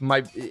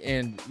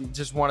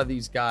just one of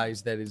these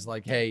guys that is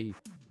like, hey,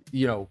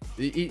 you know,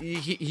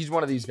 he's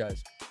one of these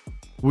guys.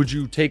 "Would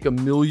you take $1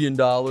 million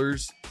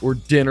or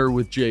dinner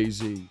with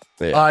Jay-Z?"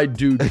 Yeah. "I'd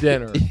do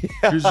dinner."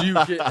 Because you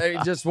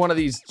get just one of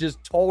these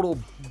just total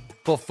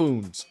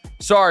buffoons.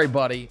 Sorry,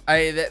 buddy.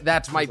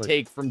 That's my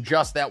take from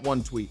just that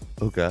one tweet.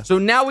 Okay. So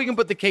now we can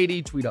put the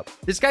KD tweet up.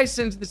 This guy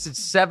sends this at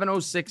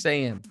 7:06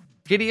 a.m.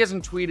 KD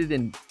hasn't tweeted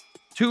in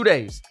 2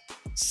 days.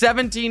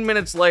 17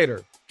 minutes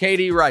later,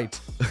 KD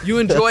writes, "You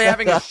enjoy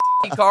having a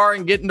shitty car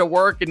and getting to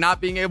work and not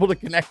being able to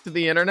connect to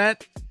the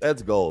internet?"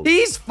 That's gold.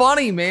 He's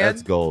funny, man.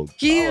 That's gold.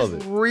 He is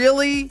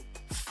really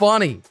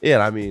funny. Yeah,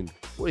 I mean,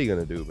 what are you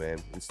gonna do,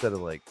 man? Instead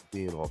of like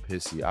being all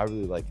pissy, I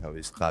really like how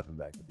he's clapping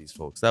back at these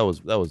folks. That was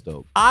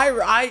dope.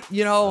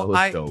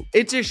 Dope.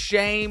 It's a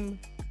shame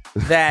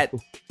that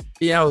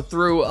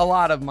through a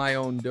lot of my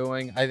own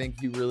doing, I think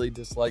he really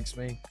dislikes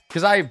me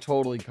because I've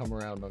totally come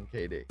around on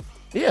KD.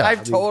 Yeah,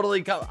 I've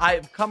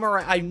come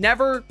around. I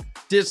never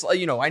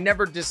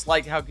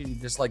disliked. How can you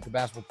dislike the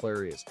basketball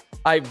player he is?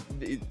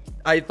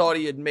 I thought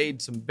he had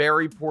made some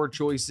very poor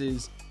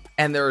choices,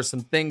 and there are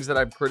some things that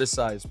I've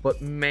criticized.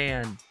 But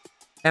man,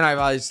 and I've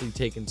obviously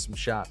taken some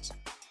shots.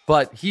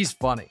 But he's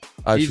funny.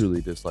 I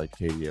truly disliked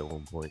KD at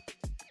one point.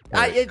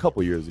 A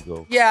couple years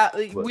ago. Yeah,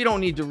 but we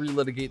don't need to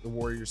relitigate the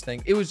Warriors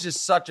thing. It was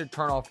just such a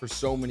turnoff for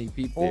so many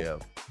people.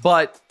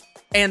 Yeah.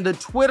 And the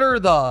Twitter,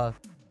 the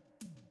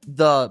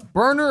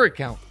burner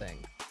account thing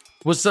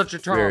was such a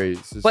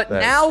turnoff. But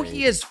now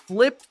he has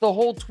flipped the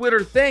whole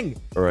Twitter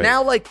thing. Right.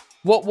 Now, like,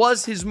 what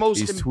was his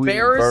most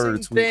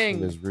embarrassing thing?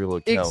 His real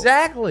account.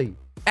 Exactly.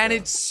 And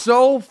it's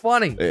so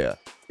funny. Yeah.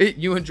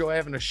 You enjoy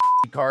having a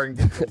shitty car and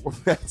get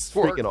to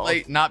work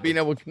late, not being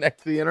able to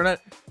connect to the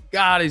internet.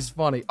 God, he's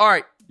funny. All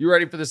right. You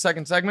ready for the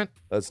second segment?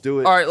 Let's do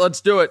it. All right,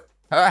 let's do it.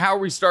 How are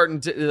we starting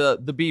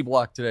the B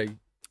block today?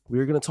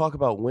 We're going to talk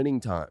about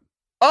winning time.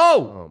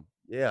 Oh!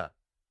 Yeah.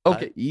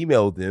 Okay. I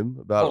emailed them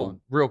about... Hold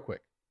on, real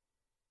quick.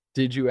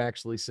 Did you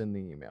actually send the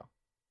email?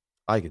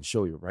 I can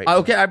show you right now.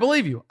 Okay, I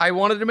believe you. I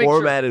wanted to make sure.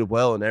 Formatted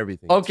well and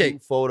everything. Okay. 2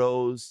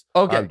 photos.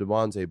 Okay. I'm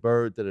Demonte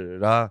Bird.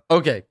 Da-da-da-da.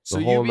 Okay, so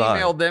you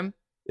emailed them.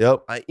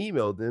 Yep, I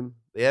emailed them.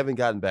 They haven't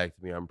gotten back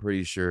to me. I'm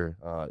pretty sure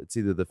it's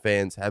either the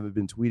fans haven't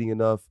been tweeting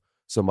enough.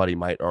 Somebody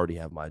might already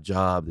have my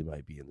job. They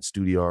might be in the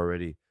studio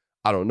already.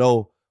 I don't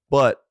know.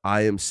 But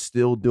I am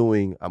still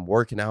I'm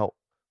working out,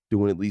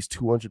 doing at least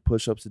 200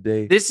 push-ups a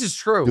day. This is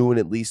true. Doing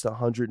at least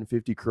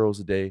 150 curls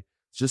a day,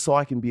 just so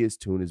I can be as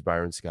tuned as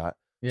Byron Scott.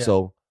 Yeah.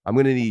 So I'm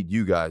going to need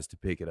you guys to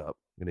pick it up.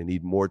 I'm going to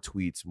need more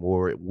tweets,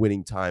 more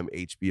winning time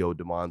HBO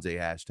Demonze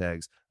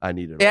hashtags. I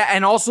need it. Yeah,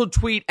 and also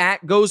tweet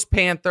at Ghost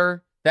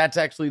Panther. That's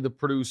actually the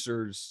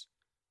producer's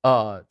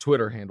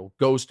Twitter handle,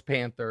 Ghost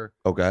Panther.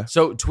 Okay.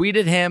 So tweet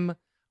at him.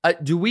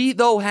 Do we,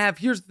 though,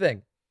 here's the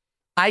thing.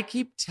 I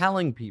keep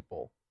telling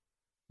people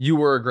you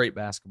were a great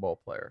basketball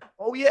player.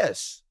 Oh,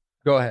 yes.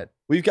 Go ahead.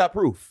 We've got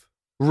proof.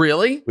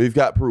 Really? We've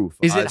got proof.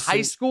 Is it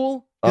high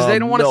school? Because they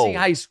don't want to see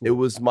high school. It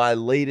was my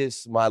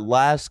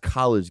last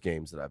college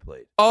games that I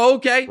played. Oh,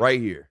 okay. Right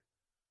here.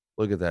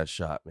 Look at that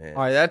shot, man.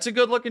 All right, that's a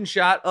good-looking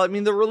shot. I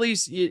mean, the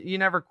release, you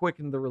never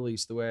quickened the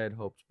release the way I'd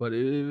hoped, but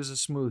it was a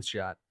smooth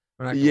shot.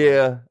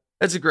 Yeah.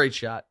 That's a great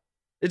shot.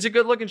 It's a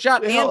good-looking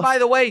shot. Yeah. And, by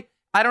the way,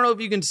 I don't know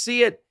if you can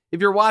see it. If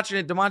you're watching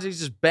it, Demonte's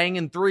just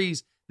banging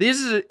threes.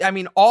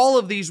 All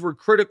of these were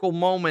critical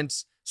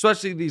moments,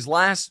 especially these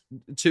last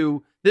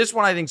two. This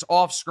one, I think, is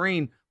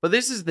off-screen, but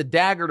this is the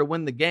dagger to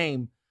win the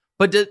game.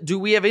 But do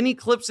we have any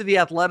clips of the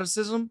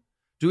athleticism?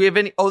 Do we have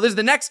any? Oh, this is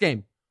the next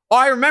game. Oh,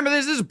 I remember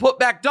this. This is a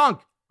putback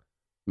dunk.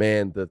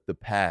 Man, the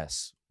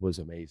pass was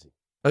amazing.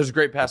 That was a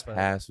great pass. The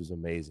pass was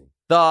amazing.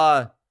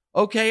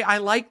 Okay, I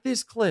like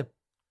this clip.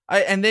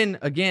 And then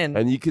again,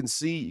 and you can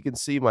see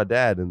my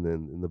dad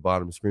in the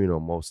bottom screen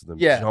on most of them.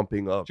 Yeah,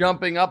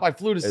 jumping up. I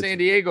flew to San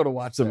Diego to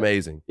watch. It's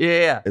amazing.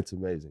 Yeah, it's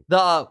amazing.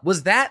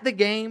 Was that the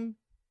game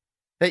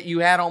that you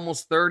had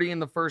almost 30 in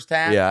the first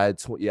half? Yeah, I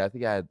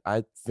think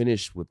I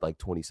finished with like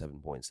 27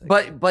 points.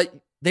 But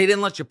they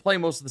didn't let you play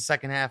most of the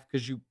second half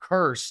because you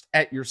cursed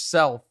at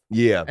yourself.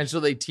 Yeah, and so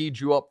they teed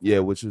you up. Yeah,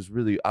 which was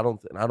really I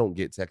don't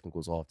get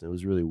technicals often. It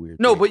was really weird.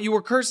 No, but you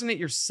were cursing at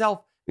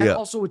yourself. And yeah.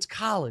 Also, it's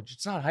college.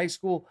 It's not high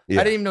school.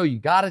 Yeah. I didn't even know you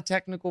got a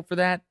technical for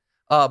that.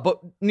 But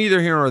neither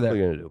here nor there. What are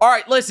you gonna do? All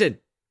right, listen,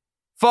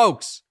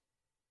 folks.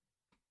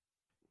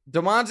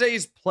 Demonte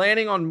is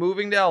planning on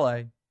moving to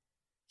LA.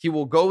 He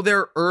will go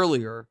there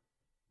earlier.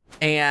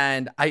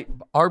 And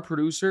our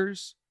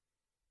producers,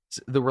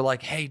 they were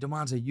like, hey,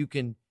 Demonte, you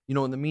can,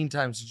 in the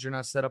meantime, since you're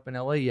not set up in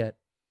LA yet,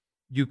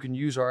 you can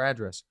use our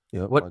address.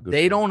 Yep, what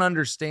they don't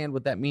understand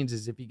what that means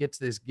is if he gets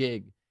this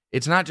gig,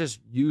 it's not just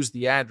use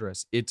the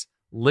address. It's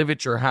live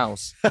at your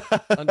house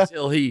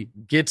until he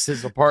gets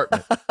his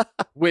apartment,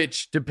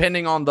 which,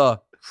 depending on the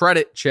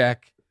credit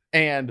check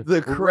and the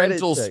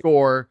rental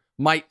score,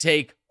 might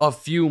take a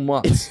few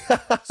months.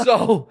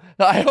 So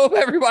I hope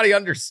everybody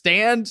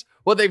understands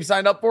what they've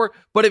signed up for.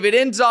 But if it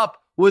ends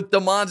up with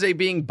Demonte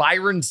being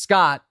Byron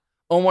Scott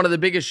on one of the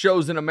biggest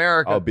shows in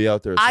America, I'll be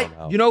out there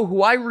somehow. You know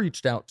who I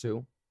reached out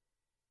to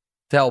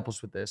help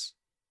us with this?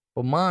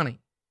 Bomani.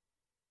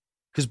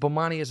 Because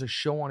Bomani has a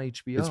show on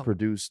HBO. It's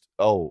produced.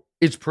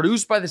 It's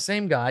produced by the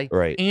same guy.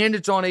 Right. And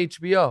it's on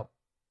HBO.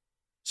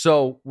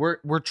 So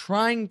we're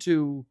trying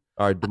to.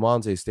 All right,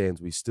 Demonte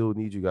stands. We still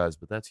need you guys,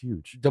 but that's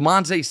huge.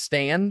 Demonte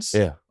stands?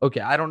 Yeah.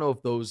 Okay, I don't know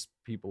if those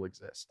people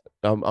exist.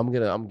 I'm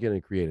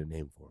gonna create a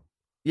name for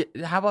him.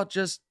 Yeah, how about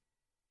just,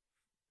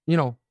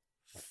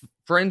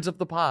 friends of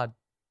the pod?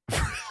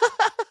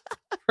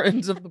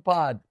 Friends of the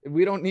pod.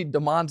 We don't need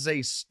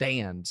Demonte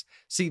stands.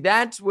 See,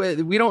 that's where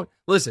we don't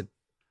listen.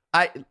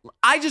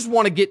 I just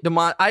want to get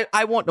Demonte.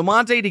 I want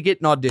Demonte to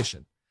get an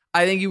audition.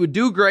 I think you would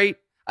do great.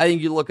 I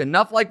think you look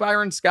enough like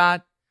Byron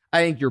Scott. I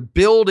think your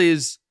build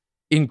is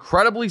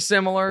incredibly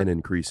similar. And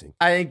increasing.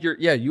 I think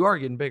you are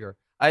getting bigger.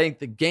 I think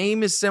the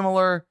game is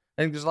similar.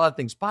 I think there's a lot of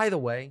things. By the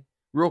way,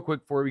 real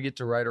quick before we get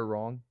to right or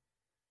wrong,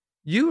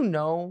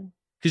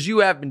 because you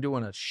have been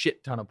doing a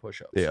shit ton of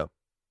push-ups. Yeah.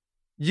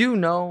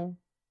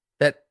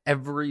 That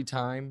every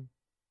time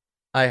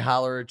I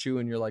holler at you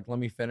and you're like, let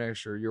me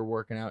finish, or you're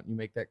working out and you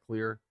make that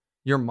clear,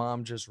 your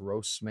mom just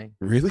roasts me.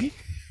 Really?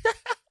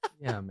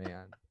 Yeah,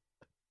 man.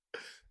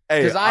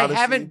 Because I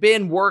haven't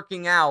been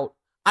working out.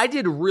 I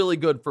did really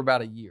good for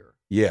about a year.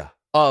 Yeah.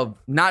 Of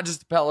not just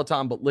the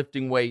Peloton, but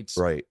lifting weights.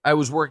 Right. I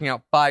was working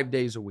out 5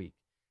 days a week.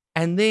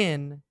 And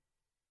then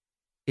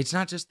it's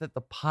not just that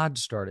the pod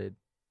started.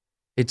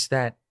 It's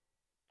that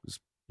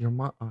your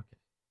mom, okay,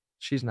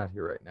 she's not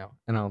here right now.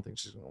 And I don't think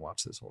she's going to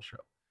watch this whole show.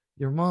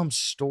 Your mom's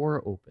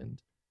store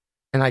opened.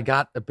 And I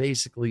got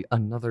basically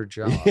another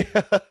job.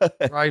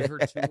 Drive her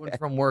to and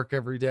from work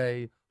every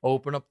day,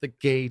 open up the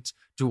gates,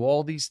 do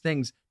all these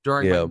things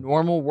during my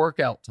normal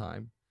workout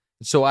time.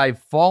 So I've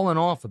fallen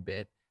off a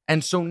bit.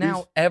 And so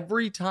now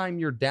every time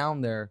you're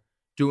down there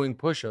doing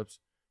push-ups,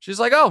 she's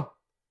like, oh,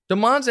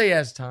 Demonte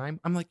has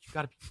time. I'm like, you've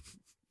got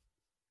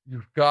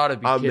to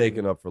be I'm kidding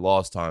making me. up for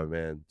lost time,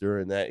 man.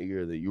 During that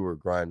year that you were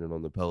grinding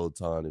on the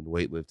Peloton and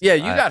weightlifting. Yeah,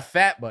 you got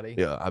fat, buddy.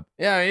 Yeah.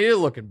 You're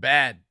looking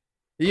bad.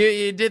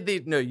 You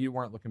did no, you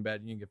weren't looking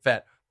bad. You didn't get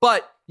fat.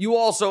 But you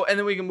also, and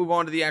then we can move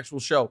on to the actual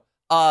show.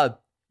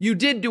 you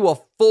did do a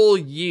full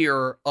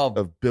year of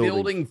building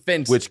building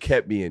fences, which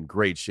kept me in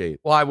great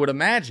shape. Well, I would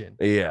imagine.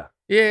 Yeah.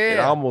 Yeah. It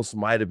almost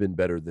might have been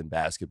better than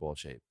basketball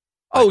shape.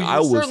 Oh,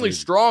 Like, you're certainly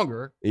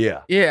stronger.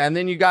 Yeah. Yeah, and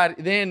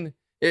then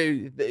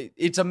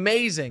it's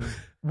amazing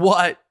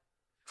what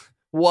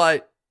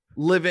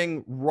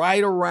living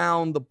right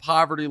around the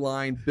poverty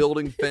line,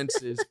 building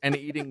fences and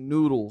eating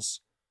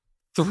noodles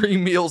 3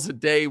 meals a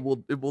day will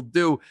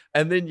do.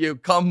 And then you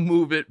come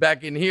move it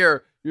back in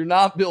here. You're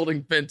not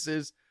building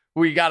fences.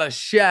 We got a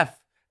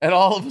chef, and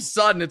all of a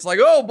sudden it's like,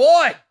 oh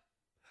boy,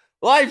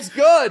 life's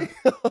good.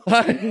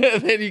 And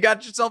then you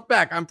got yourself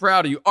back. I'm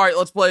proud of you. All right,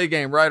 let's play a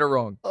game. Right or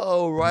wrong?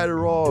 Oh, right or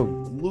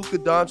wrong. Luka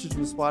Doncic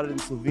was spotted in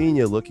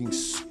Slovenia looking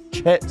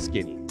Chet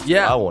skinny.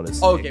 Yeah. I want to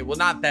say. Okay, well,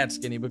 not that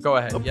skinny, but go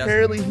ahead.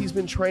 Apparently, he's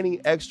been training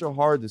extra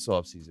hard this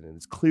offseason, and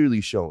it's clearly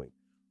showing.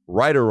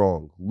 Right or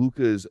wrong,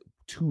 Luka is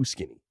too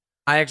skinny.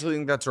 I actually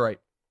think that's right.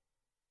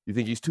 You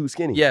think he's too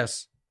skinny?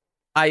 Yes.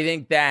 I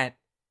think that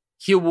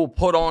he will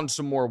put on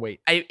some more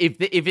weight.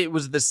 If it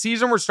was the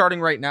season we're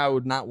starting right now, I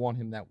would not want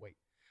him that weight.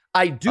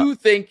 I do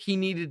think he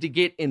needed to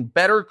get in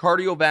better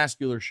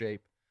cardiovascular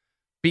shape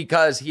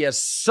because he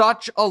has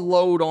such a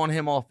load on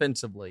him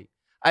offensively.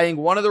 I think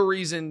one of the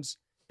reasons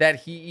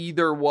that he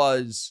either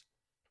was,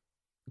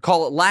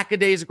 call it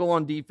lackadaisical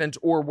on defense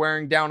or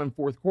wearing down in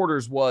fourth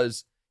quarters,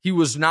 was he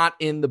was not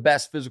in the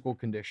best physical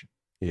condition.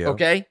 Yeah.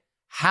 Okay?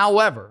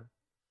 However,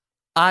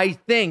 I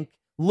think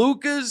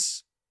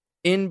Luka's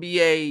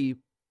NBA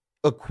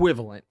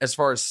equivalent as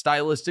far as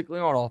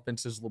stylistically on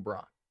offense is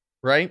LeBron,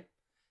 right?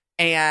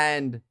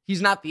 And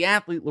he's not the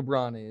athlete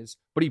LeBron is,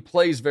 but he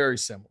plays very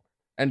similar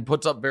and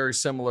puts up very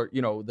similar,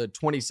 the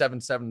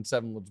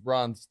 27-7-7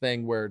 LeBron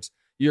thing where it's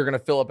you're going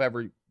to fill up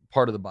every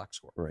part of the box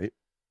score. Right.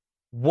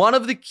 One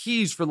of the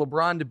keys for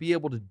LeBron to be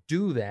able to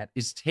do that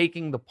is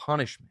taking the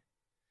punishment.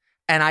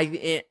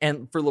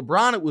 And for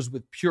LeBron, it was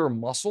with pure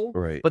muscle.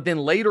 Right. But then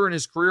later in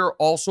his career,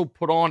 also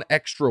put on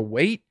extra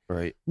weight.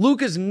 Right.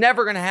 Luka's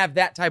never going to have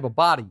that type of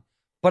body.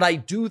 But I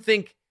do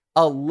think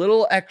a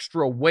little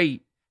extra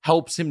weight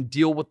helps him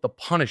deal with the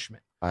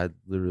punishment. I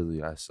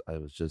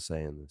was just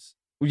saying this.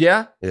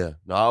 Yeah? Yeah.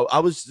 No, I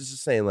was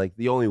just saying, like,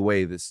 the only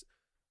way this,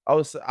 I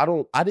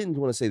didn't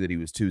want to say that he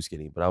was too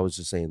skinny, but I was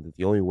just saying that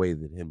the only way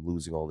that him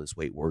losing all this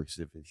weight works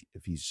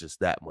if he's just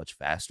that much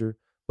faster.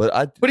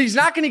 But he's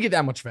not going to get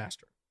that much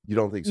faster. You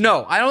don't think so?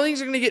 No, I don't think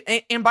he's going to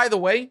get, and by the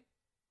way,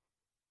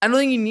 I don't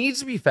think he needs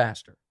to be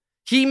faster.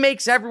 He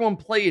makes everyone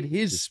play at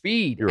his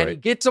speed, and he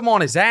gets him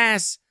on his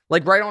ass,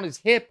 like right on his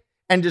hip,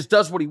 and just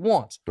does what he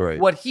wants. Right.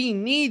 What he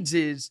needs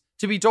is,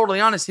 to be totally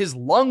honest, his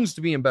lungs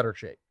to be in better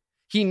shape.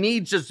 He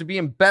needs just to be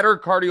in better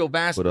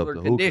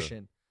cardiovascular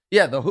condition.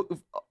 Yeah,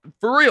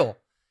 for real.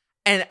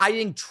 And I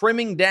think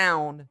trimming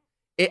down,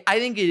 I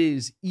think it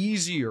is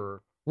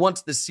easier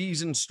once the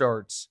season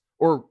starts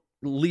or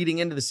leading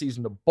into the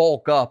season to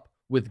bulk up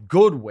with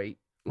good weight,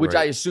 which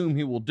I assume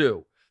he will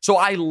do. So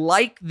I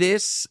like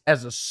this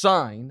as a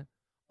sign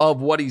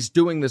of what he's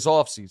doing this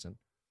offseason.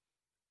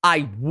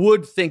 I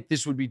would think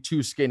this would be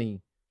too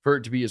skinny for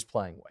it to be his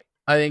playing weight.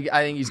 I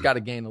think he's got to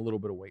gain a little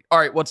bit of weight. All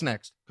right, what's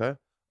next? Okay.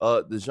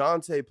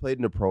 Dejounte played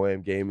in a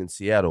Pro-Am game in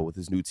Seattle with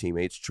his new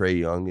teammates, Trey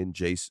Young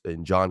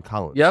and John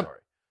Collins. Yep.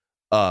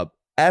 Sorry.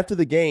 After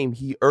the game,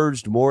 he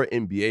urged more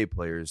NBA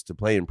players to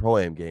play in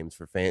Pro-Am games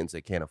for fans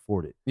that can't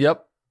afford it.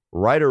 Yep.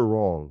 Right or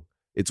wrong,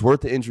 it's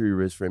worth the injury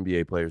risk for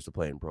NBA players to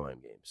play in Pro-Am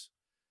games.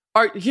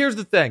 All right, here's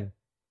the thing.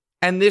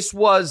 And this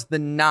was the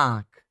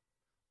knock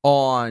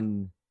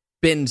on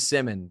Ben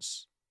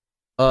Simmons,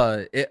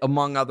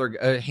 among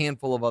a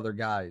handful of other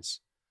guys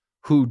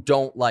who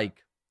don't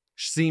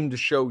seem to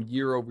show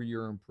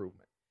year-over-year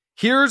improvement.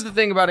 Here's the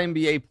thing about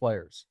NBA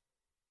players.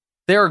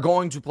 They're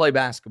going to play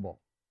basketball.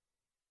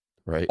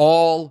 Right.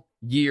 All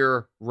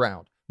year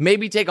round.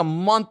 Maybe take a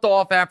month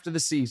off after the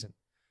season.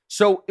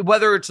 So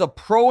whether it's a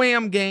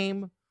Pro-Am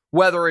game,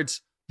 whether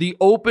it's the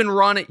open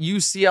run at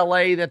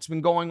UCLA that's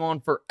been going on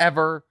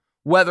forever,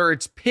 whether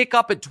it's pick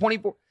up at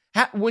 24.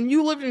 When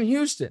you lived in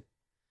Houston,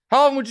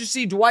 how often would you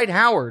see Dwight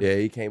Howard? Yeah,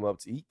 he came up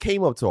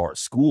to our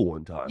school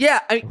one time. Yeah,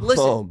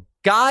 listen,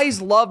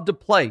 guys love to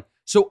play.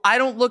 So I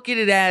don't look at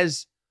it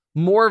as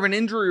more of an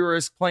injury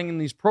risk playing in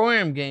these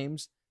Pro-Am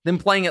games than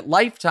playing at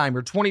Lifetime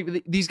or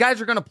 20. These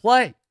guys are going to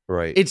play.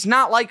 Right. It's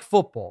not like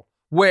football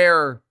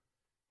where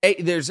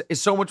there's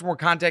so much more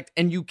contact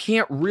and you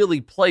can't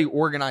really play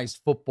organized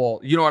football.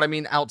 You know what I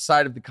mean?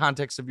 Outside of the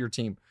context of your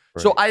team.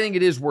 Right. So I think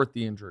it is worth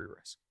the injury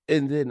risk.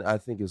 And then I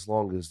think as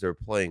long as they're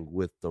playing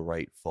with the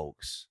right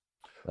folks,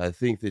 I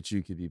think that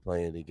you could be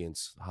playing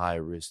against high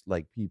risk,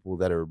 like people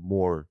that are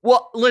more.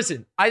 Well,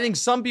 listen, I think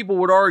some people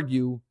would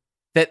argue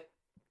that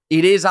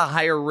it is a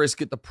higher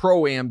risk at the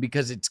Pro-Am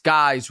because it's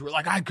guys who are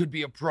like, I could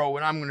be a pro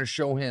and I'm going to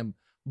show him.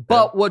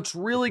 But what's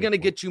really going to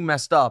get you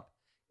messed up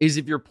is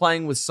if you're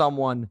playing with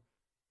someone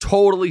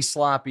totally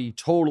sloppy,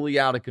 totally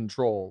out of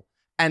control.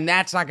 And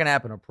that's not going to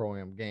happen in a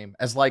Pro-Am game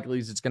as likely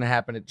as it's going to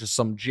happen at just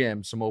some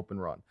gym, some open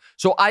run.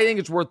 So I think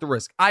it's worth the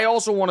risk. I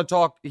also want to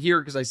talk here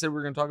because I said we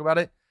were going to talk about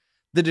it.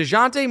 The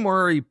Dejounte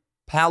Murray,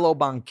 Paolo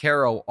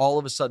Banchero all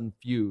of a sudden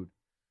feud.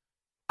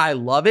 I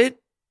love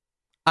it.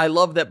 I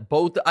love that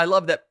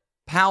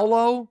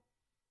Paolo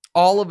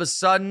all of a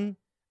sudden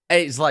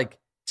is like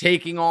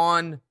taking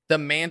on the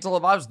mantle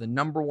of I was the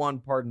number one,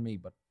 pardon me,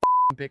 but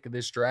pick of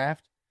this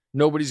draft.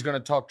 Nobody's going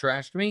to talk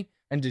trash to me.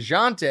 And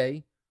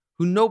Dejounte,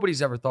 who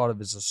nobody's ever thought of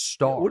as a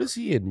star. What is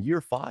he in, year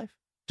 5?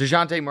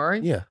 Dejounte Murray?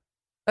 Yeah.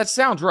 That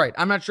sounds right.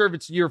 I'm not sure if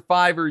it's year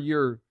 5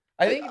 or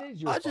I think it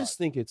is year 5. I just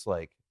think it's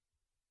like,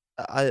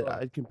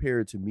 I'd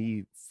compare it to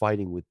me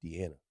fighting with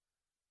Deanna.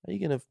 How are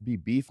you going to be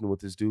beefing with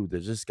this dude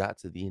that just got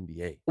to the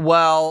NBA?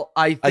 Well,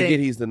 I get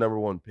he's the number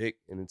one pick,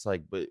 and it's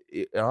like, but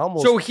it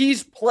almost. So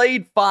he's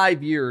played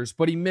 5 years,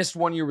 but he missed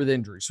 1 year with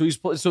injury. So he's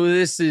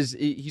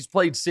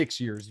played 6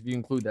 years if you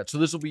include that. So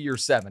this will be year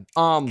 7.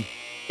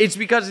 It's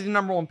because he's the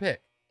number one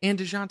pick, and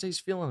DeJounte's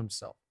feeling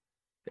himself.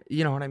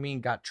 You know what I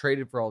mean? Got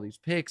traded for all these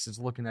picks. Is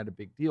looking at a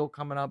big deal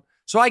coming up.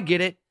 So I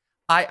get it.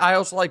 I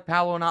also like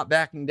Paolo not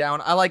backing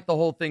down. I like the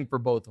whole thing for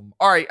both of them.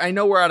 All right, I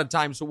know we're out of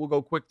time, so we'll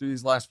go quick through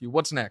these last few.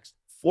 What's next?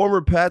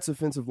 Former Pats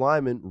offensive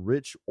lineman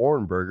Rich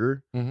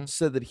Orenberger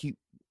said that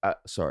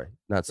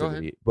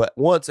but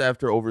once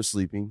after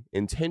oversleeping,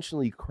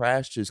 intentionally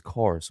crashed his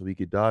car so he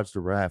could dodge the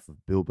wrath of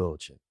Bill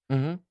Belichick.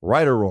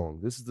 Right or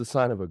wrong, this is the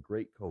sign of a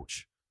great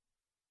coach.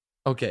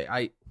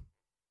 Okay,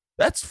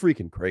 that's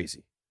freaking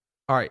crazy.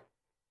 All right,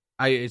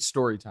 it's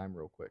story time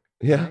real quick.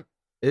 Yeah, right?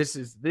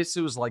 This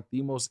was like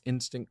the most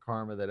instant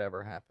karma that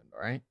ever happened.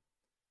 All right.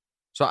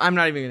 So I'm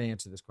not even going to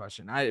answer this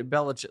question.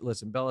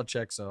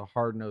 Belichick's a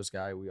hard-nosed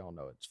guy. We all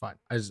know it. It's fine.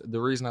 The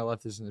reason I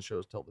left this in the show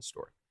is to tell the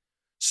story.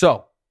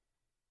 So,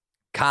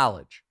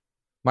 college,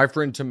 my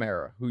friend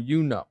Tamara, who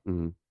you know,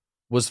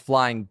 was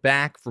flying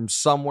back from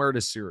somewhere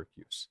to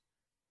Syracuse.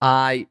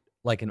 Like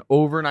an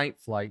overnight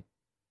flight,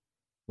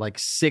 like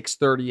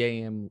 6:30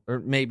 a.m. or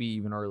maybe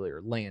even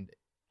earlier, landed.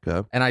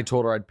 Okay. And I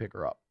told her I'd pick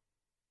her up.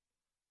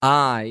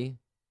 I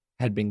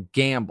had been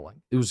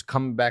gambling. It was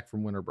coming back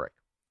from winter break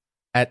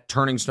at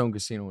Turning Stone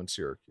Casino in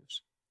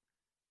Syracuse.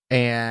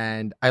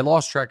 And I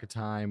lost track of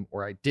time,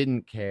 or I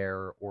didn't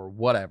care, or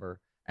whatever.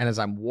 And as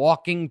I'm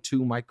walking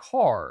to my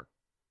car,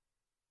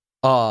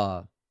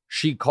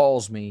 she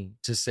calls me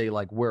to say,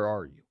 like, where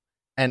are you?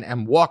 And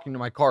I'm walking to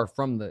my car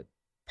from the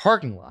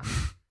parking lot.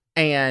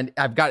 And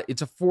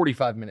it's a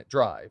 45-minute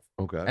drive.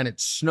 Okay. And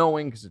it's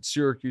snowing because it's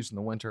Syracuse in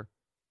the winter.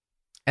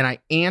 And I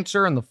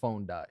answer and the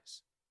phone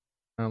dies.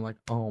 And I'm like,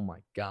 oh my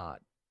God.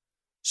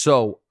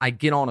 So I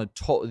get on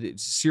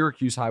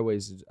Syracuse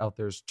highways out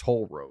there's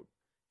toll road.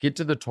 Get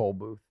to the toll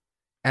booth,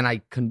 and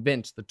I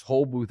convince the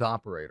toll booth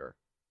operator,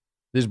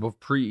 this is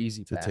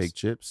pre-Easy Pass. To take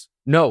chips?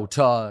 No,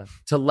 to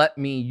let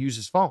me use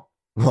his phone.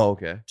 Oh,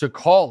 okay. To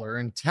call her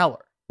and tell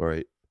her. All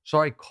right.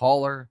 So I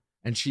call her,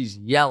 and she's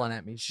yelling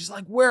at me. She's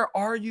like, where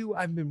are you?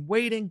 I've been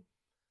waiting.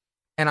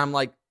 And I'm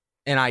like,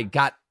 and I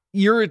got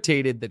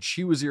irritated that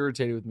she was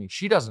irritated with me.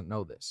 She doesn't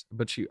know this,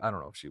 but I don't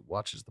know if she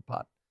watches the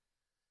pod.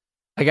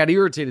 I got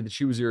irritated that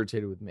she was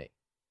irritated with me.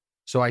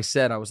 So I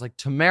was like,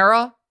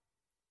 Tamara,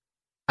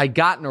 I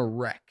got in a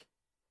wreck.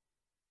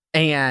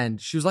 And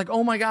she was like,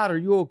 oh my God, are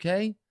you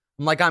okay?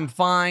 I'm like, I'm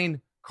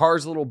fine.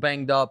 Car's a little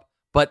banged up,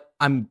 but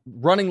I'm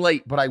running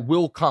late, but I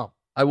will come.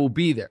 I will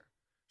be there.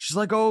 She's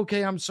like, oh,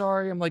 okay, I'm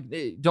sorry. I'm like,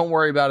 hey, don't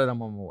worry about it.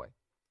 I'm on my way.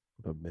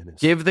 What a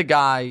menace. Give the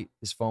guy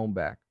his phone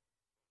back.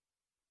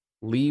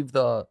 Leave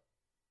the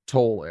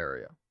toll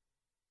area.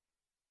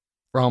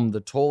 From the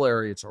toll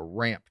area, it's a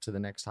ramp to the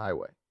next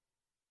highway.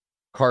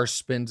 Car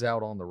spins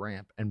out on the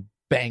ramp and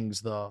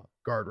bangs the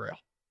guardrail.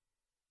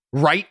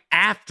 Right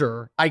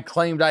after I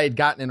claimed I had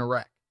gotten in a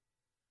wreck.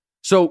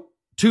 So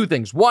 2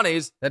 things. One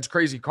is, that's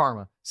crazy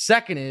karma.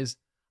 Second is,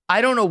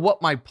 I don't know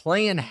what my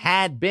plan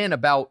had been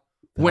about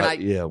when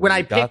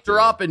I picked her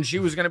up and she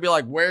was going to be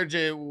like,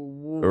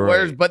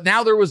 but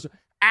now there was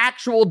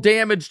actual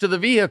damage to the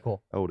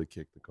vehicle. I would have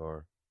kicked the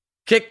car.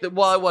 It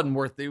wasn't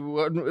worth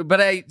it.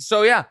 But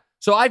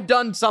so I've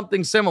done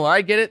something similar.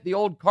 I get it. The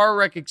old car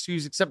wreck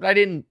excuse, except I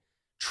didn't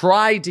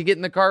try to get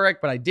in the car wreck,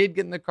 but I did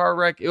get in the car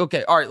wreck.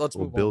 Okay, all right, let's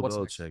move on. Bill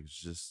Belichick is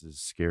just as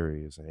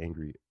scary as an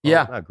angry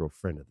not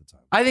girlfriend at the time.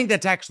 I think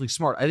that's actually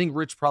smart. I think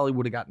Rich probably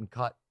would have gotten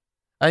cut.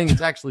 I think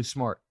it's actually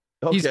smart.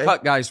 Okay. He's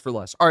cut guys for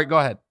less. All right, go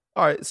ahead.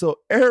 All right, so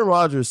Aaron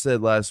Rodgers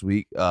said last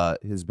week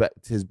his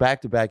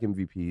back-to-back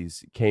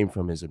MVPs came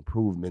from his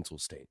improved mental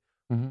state,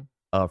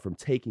 from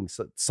taking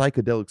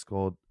psychedelics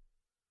called...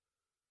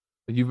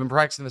 You've been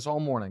practicing this all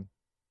morning.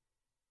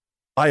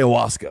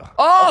 Ayahuasca.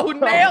 Oh,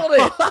 nailed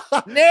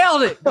it.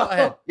 Nailed it. Go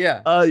ahead.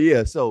 Yeah.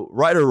 Yeah. So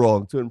right or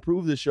wrong, to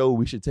improve the show,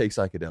 we should take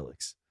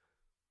psychedelics.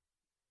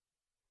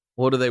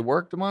 Well, do they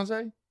work,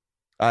 Demonte?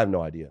 I have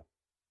no idea.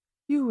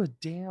 You a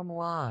damn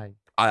lie.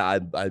 I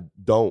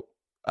don't.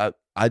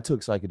 I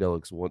took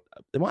psychedelics once.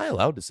 Am I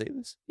allowed to say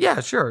this? Yeah,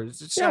 sure.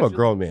 I'm a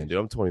grown man, dude.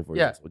 I'm 24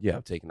 years old. Yeah,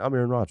 I'm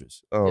Aaron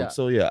Rodgers.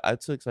 So yeah, I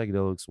took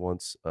psychedelics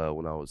once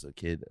when I was a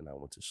kid and I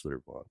went to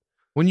Schlitterbahn.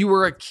 When you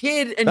were a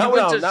kid and not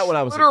when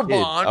I was a kid.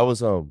 I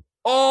was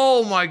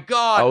Oh my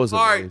God. I was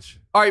all right.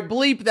 All right,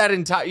 bleep that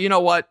entire. You know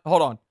what?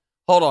 Hold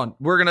on.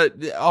 We're gonna.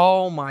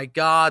 Oh my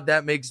God,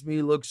 that makes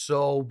me look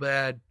so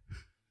bad.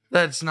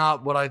 That's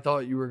not what I thought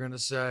you were gonna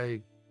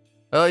say.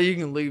 Oh, you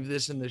can leave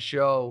this in the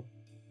show.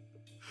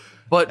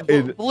 But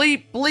And-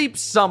 bleep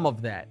some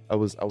of that. I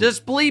was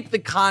Just bleep the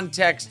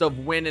context of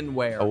when and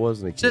where. I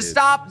wasn't a kid. Just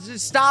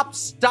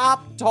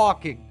stop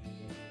talking.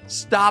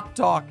 Stop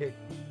talking.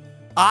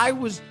 I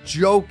was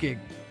joking.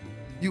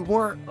 You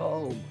weren't.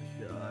 Oh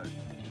my God.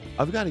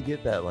 I've got to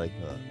get that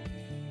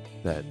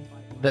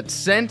That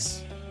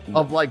sense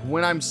of like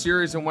when I'm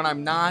serious and when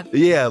I'm not.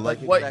 yeah, Like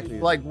like what? exactly.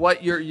 Like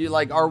what? You're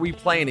like. Are we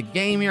playing a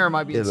game here? Am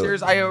I being Yeah, look.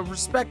 serious? I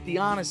respect the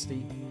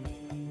honesty,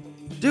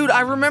 dude.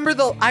 I remember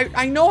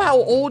I know how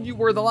old you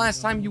were the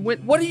last time you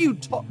went. What are you?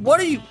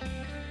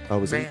 I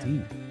was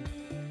Man.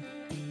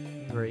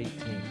 18. You were 18.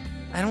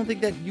 I don't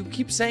think that you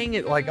keep saying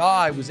it like,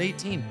 I was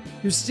 18.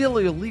 You're still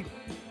illegal.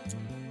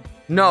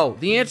 No,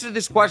 the answer to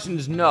this question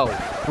is no.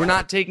 We're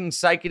not taking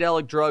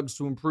psychedelic drugs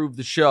to improve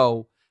the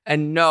show.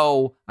 And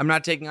no, I'm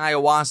not taking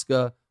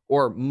ayahuasca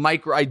or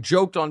I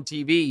joked on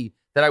TV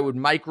that I would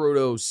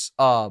microdose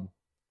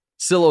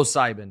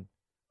psilocybin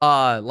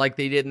like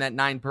they did in that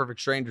 9 Perfect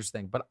Strangers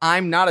thing. But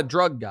I'm not a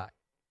drug guy.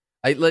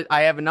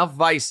 I have enough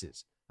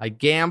vices. I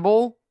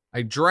gamble,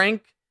 I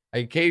drink, I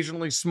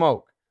occasionally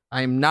smoke.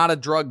 I am not a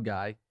drug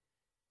guy.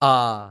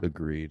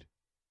 Agreed.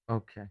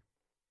 Okay.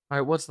 All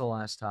right, what's the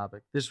last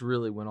topic? This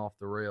really went off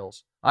the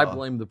rails. I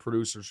blame the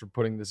producers for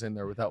putting this in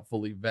there without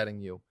fully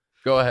vetting you.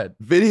 Go ahead.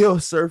 Video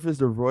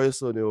surfaced of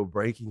Royce O'Neal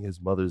breaking his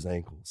mother's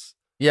ankles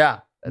Yeah,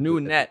 At new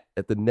the- net.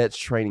 at the Nets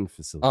training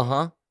facility.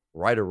 Uh-huh.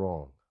 Right or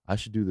wrong? I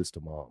should do this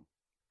to mom.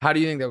 How do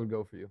you think that would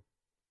go for you?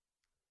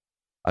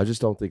 I just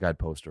don't think I'd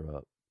post her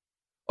up.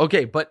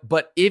 Okay,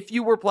 but if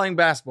you were playing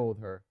basketball with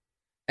her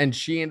and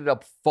she ended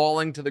up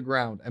falling to the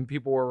ground and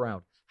people were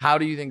around, how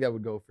do you think that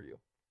would go for you?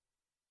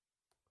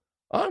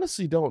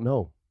 Honestly, don't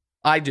know.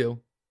 I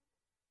do.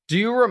 Do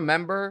you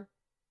remember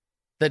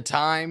the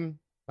time?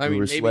 I You mean,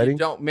 were maybe sweating? you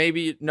don't.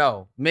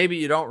 Maybe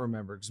you don't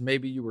remember because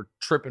maybe you were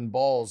tripping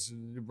balls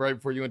right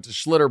before you went to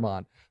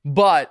Schlitterbahn.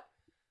 But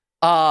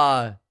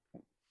the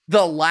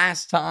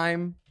last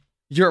time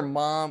your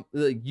mom,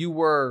 you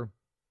were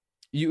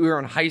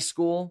in high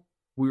school,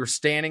 we were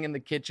standing in the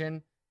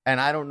kitchen,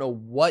 and I don't know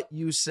what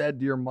you said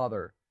to your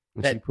mother.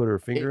 When That- she put her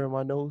finger in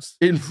my nose.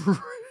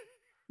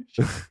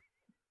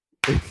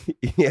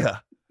 Yeah,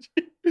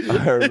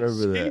 I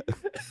remember that.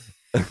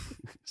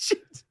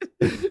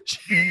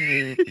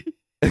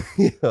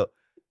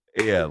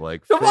 yeah,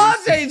 like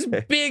Demonte's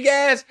big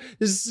ass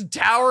is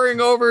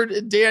towering over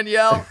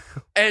Danielle,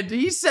 and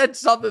he said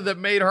something that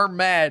made her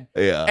mad.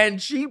 Yeah,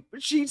 And she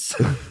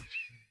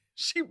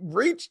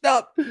reached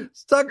up,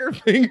 stuck her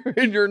finger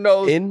in your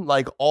nose. in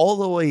like all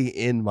the way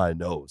in my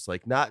nose,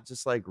 like not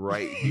just like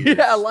right here.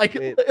 Yeah, like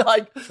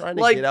trying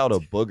to like- get out a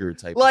booger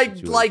type.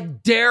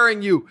 like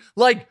daring you,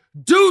 like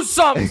do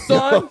something,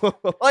 son.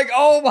 Like,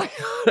 oh my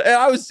God. And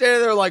I was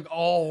standing there like,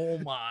 oh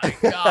my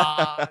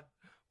God,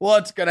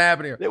 what's gonna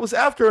happen here? It was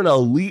after an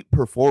elite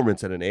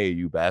performance at an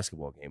AAU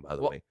basketball game, by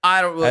the Well, way.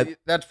 I don't really.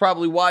 That's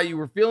probably why you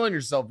were feeling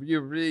yourself.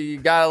 You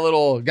got a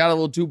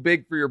little too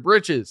big for your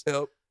britches.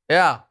 Yep.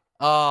 Yeah.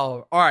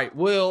 All right.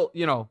 Well,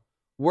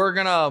 we're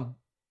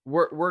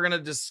gonna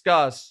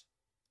discuss,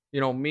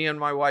 me and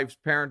my wife's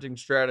parenting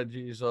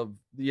strategies of,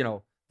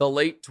 the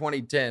late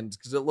 2010s,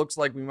 because it looks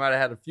like we might have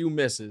had a few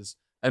misses,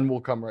 and we'll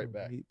come right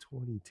back. Late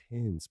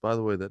 2010s. By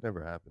the way, that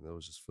never happened. That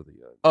was just for the.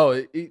 Oh,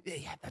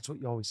 yeah, that's what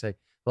you always say.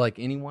 Like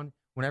anyone,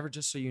 whenever,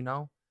 just so you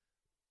know,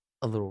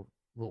 a little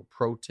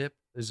pro tip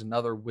is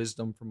another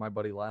wisdom from my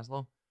buddy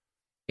Laszlo.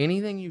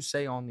 Anything you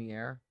say on the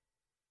air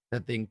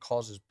that then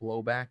causes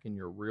blowback in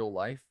your real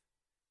life,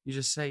 you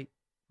just say,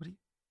 what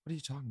are you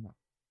talking about?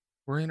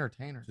 We're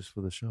entertainers. Just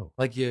for the show.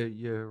 Like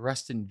you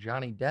arresting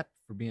Johnny Depp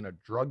for being a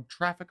drug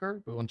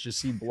trafficker, but once you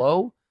see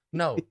blow,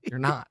 no, you're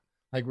not.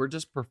 Like, we're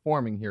just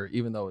performing here,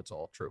 even though it's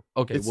all true.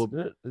 Okay, It's, well,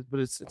 but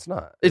it's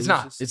not. it's It was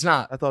not. just- It's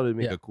not. I thought it'd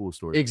make Yeah. a cool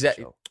story. for the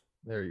Exactly. show.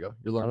 There you go.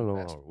 You're I learning don't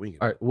know fast. how we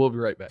All right, we'll be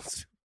right back.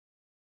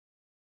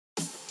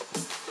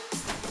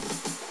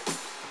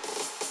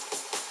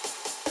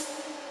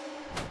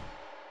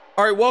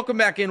 All right, welcome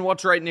back in.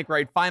 What's right, Nick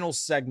Right? Final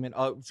segment.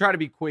 Try to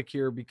be quick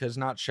here because,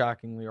 not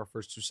shockingly, our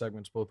first 2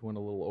 segments both went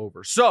a little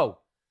over. So,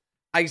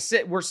 I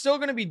said we're still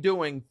going to be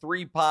doing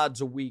 3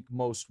 pods a week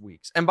most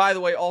weeks. And by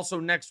the way, also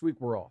next week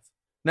we're off.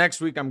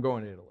 Next week I'm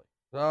going to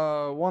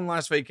Italy. One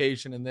last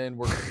vacation, and then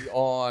we're going to be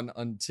on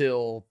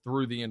until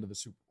through the end of the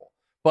Super Bowl.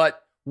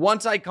 But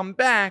once I come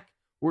back,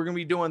 we're going to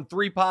be doing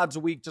 3 pods a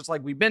week, just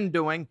like we've been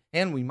doing.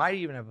 And we might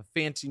even have a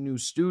fancy new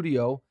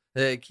studio.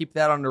 Keep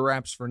that under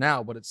wraps for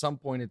now, but at some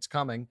point it's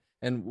coming,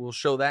 and we'll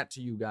show that to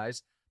you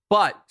guys.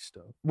 But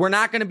we're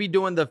not going to be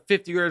doing the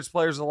 50 greatest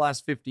players of the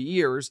last 50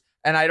 years,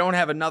 and I don't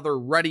have another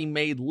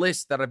ready-made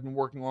list that I've been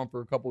working on for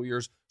a couple of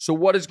years. So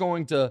what is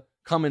going to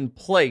come in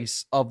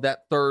place of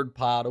that 3rd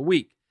pod a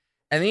week?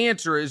 And the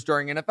answer is,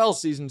 during NFL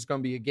season, it's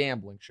going to be a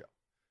gambling show.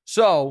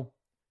 So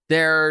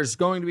there's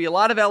going to be a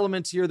lot of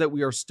elements here that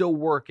we are still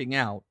working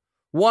out.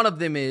 One of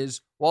them is,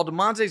 while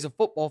DeMonte's a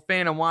football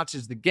fan and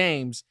watches the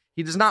games,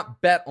 he does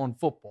not bet on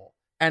football.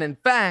 And in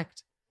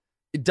fact,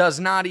 it does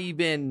not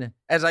even,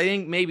 as I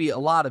think maybe a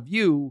lot of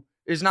you,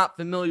 is not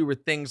familiar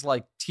with things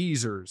like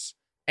teasers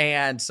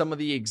and some of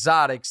the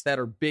exotics that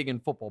are big in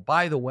football.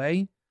 By the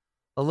way,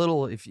 a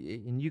little,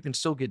 and you can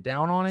still get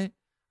down on it,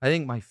 I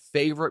think my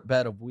favorite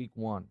bet of week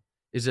 1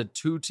 is a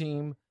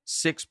 2-team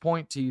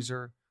 6-point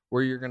teaser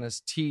where you're going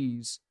to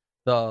tease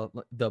the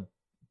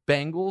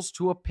Bengals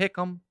to a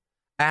pick'em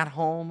at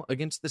home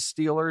against the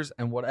Steelers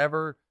and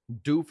whatever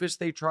doofus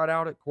they trot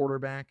out at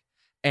quarterback,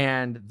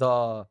 and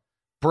the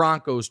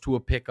Broncos to a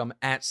pick'em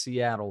at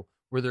Seattle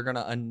where they're going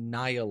to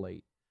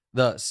annihilate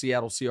the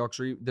Seattle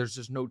Seahawks. There's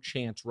just no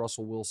chance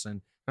Russell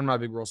Wilson, I'm not a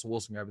big Russell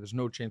Wilson guy, but there's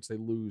no chance they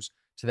lose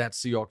to that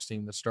Seahawks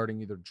team that's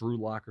starting either Drew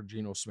Lock or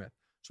Geno Smith.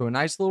 So a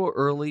nice little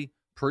early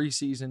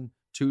preseason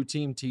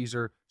 2-team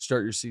teaser,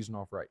 start your season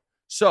off right.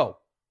 So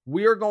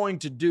we are going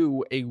to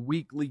do a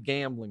weekly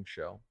gambling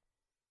show,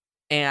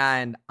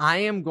 and I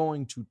am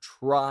going to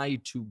try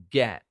to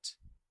get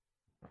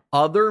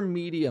other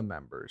media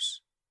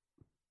members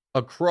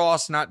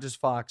across not just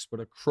Fox, but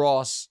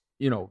across,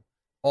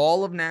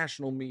 all of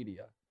national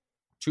media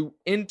to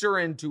enter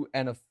into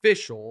an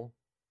official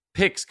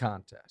picks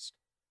contest.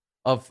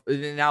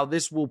 Now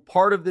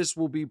part of this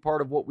will be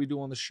part of what we do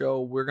on the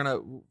show. We're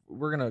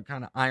gonna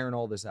kind of iron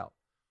all this out.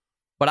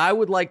 But I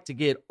would like to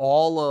get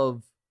all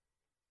of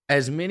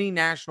as many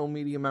national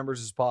media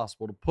members as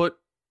possible to put,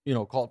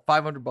 call it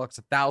 $500,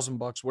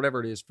 $1,000,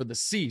 whatever it is for the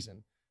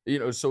season.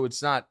 So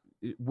it's not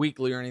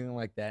weekly or anything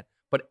like that.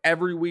 But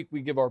every week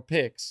we give our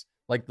picks,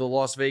 like the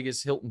Las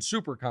Vegas Hilton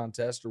Super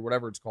Contest or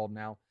whatever it's called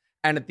now.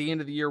 And at the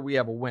end of the year, we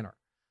have a winner.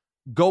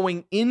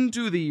 Going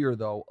into the year,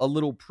 though, a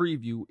little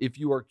preview, if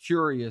you are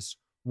curious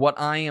what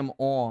I am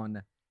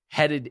on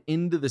headed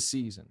into the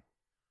season,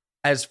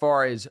 as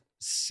far as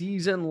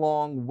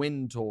season-long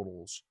win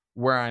totals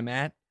where I'm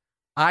at,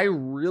 I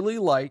really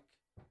like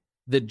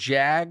the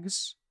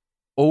Jags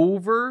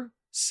over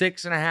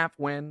 6.5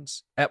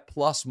 wins at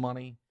plus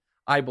money.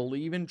 I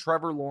believe in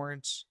Trevor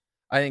Lawrence.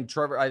 I think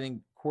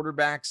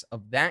quarterbacks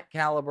of that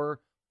caliber,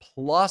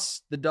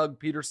 plus the Doug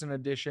Peterson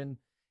addition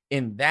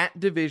in that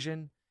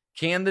division.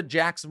 Can the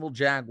Jacksonville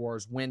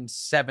Jaguars win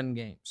 7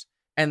 games?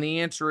 And the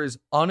answer is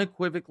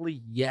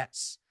unequivocally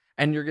yes.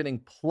 And you're getting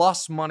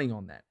plus money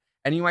on that.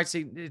 And you might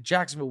say,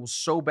 Jacksonville was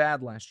so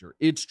bad last year.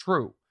 It's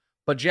true.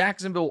 But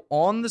Jacksonville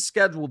on the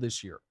schedule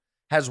this year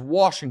has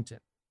Washington,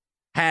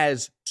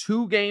 has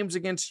 2 games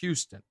against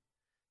Houston.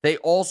 They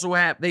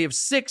have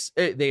 6,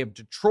 they have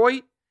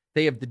Detroit,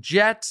 they have the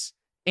Jets,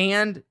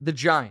 and the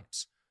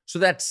Giants. So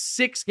that's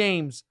 6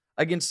 games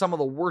against some of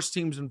the worst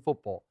teams in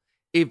football.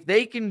 If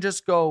they can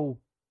just go,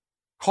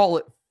 call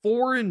it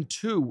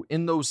 4-2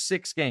 in those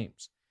 6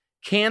 games,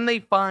 can they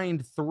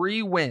find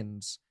 3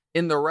 wins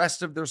in the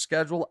rest of their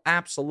schedule?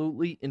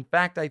 Absolutely. In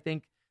fact, I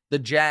think the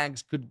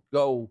Jags could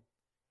go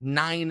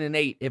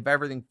 9-8 if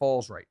everything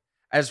falls right.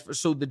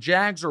 So the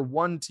Jags are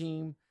one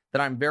team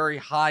that I'm very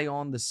high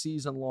on the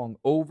season long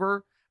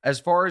over.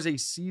 As far as a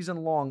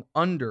season long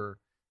under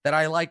that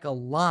I like a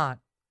lot,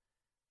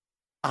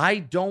 I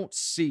don't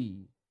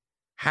see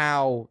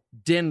how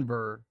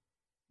Denver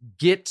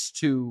gets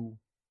to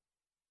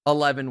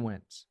 11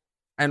 wins.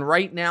 And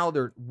right now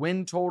their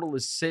win total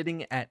is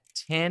sitting at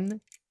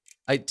 10.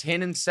 A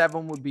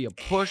 10-7 would be a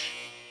push.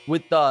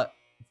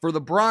 For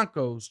the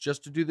Broncos,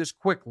 just to do this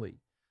quickly,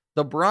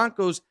 the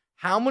Broncos,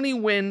 how many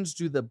wins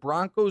do the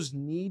Broncos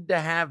need to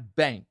have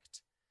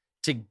banked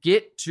to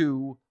get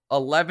to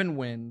 11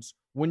 wins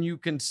when you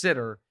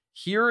consider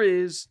here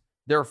is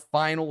their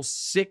final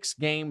 6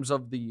 games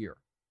of the year?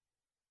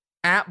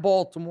 At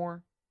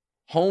Baltimore,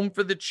 home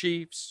for the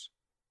Chiefs,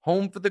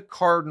 home for the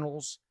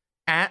Cardinals,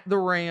 at the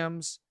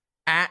Rams,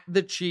 at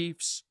the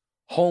Chiefs,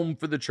 home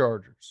for the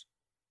Chargers.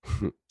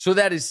 So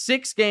that is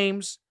 6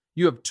 games.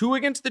 You have 2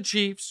 against the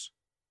Chiefs,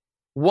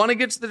 1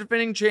 against the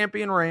defending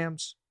champion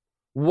Rams,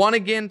 1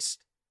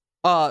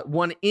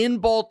 in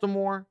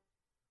Baltimore.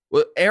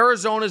 Well,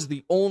 Arizona's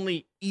the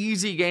only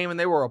easy game, and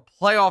they were a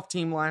playoff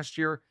team last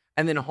year,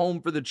 and then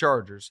home for the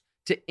Chargers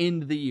to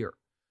end the year.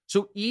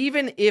 So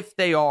even if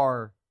they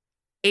are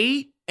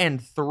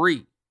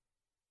 8-3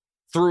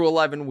 through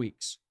 11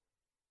 weeks,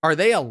 are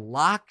they a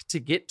lock to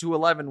get to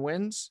 11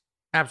 wins?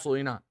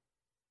 Absolutely not.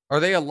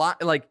 Are they a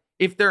lock? Like,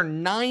 if they're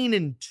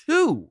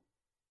 9-2,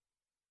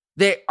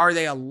 are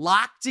they a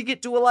lock to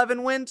get to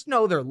 11 wins?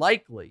 No, they're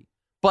likely,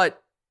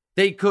 but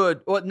they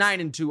could.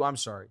 9-2. I'm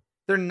sorry,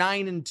 they're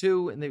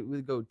 9-2, and they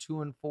would go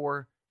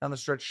 2-4 down the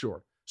stretch.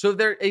 Sure.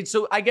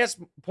 So I guess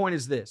point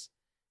is this: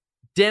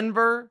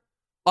 Denver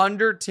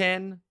under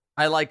 10,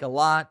 I like a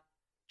lot.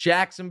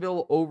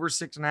 Jacksonville over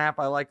 6.5,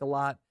 I like a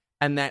lot,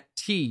 and that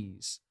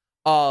tease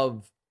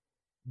of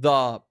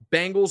the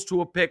Bengals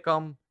to a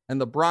pick'em and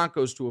the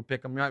Broncos to a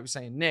pick'em. You might be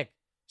saying, Nick,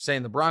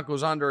 saying the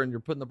Broncos under and you're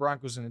putting the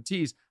Broncos in a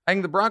tease. I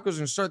think the Broncos are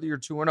going to start the year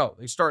 2-0.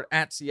 They start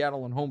at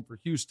Seattle and home for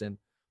Houston,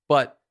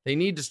 but they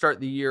need to start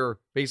the year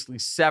basically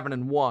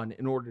 7-1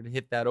 in order to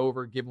hit that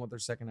over, given what their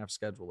second half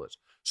schedule is.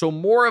 So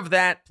more of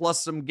that,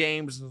 plus some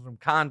games and some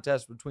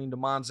contests between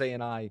DeMonze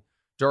and I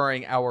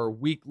during our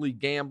weekly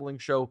gambling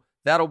show.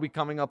 That'll be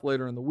coming up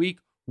later in the week.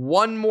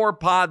 One more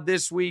pod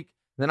this week.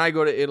 Then I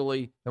go to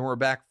Italy. Then we're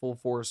back full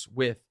force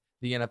with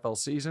the NFL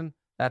season.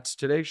 That's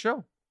today's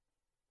show.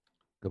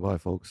 Goodbye,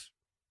 folks.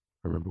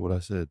 Remember what I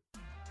said.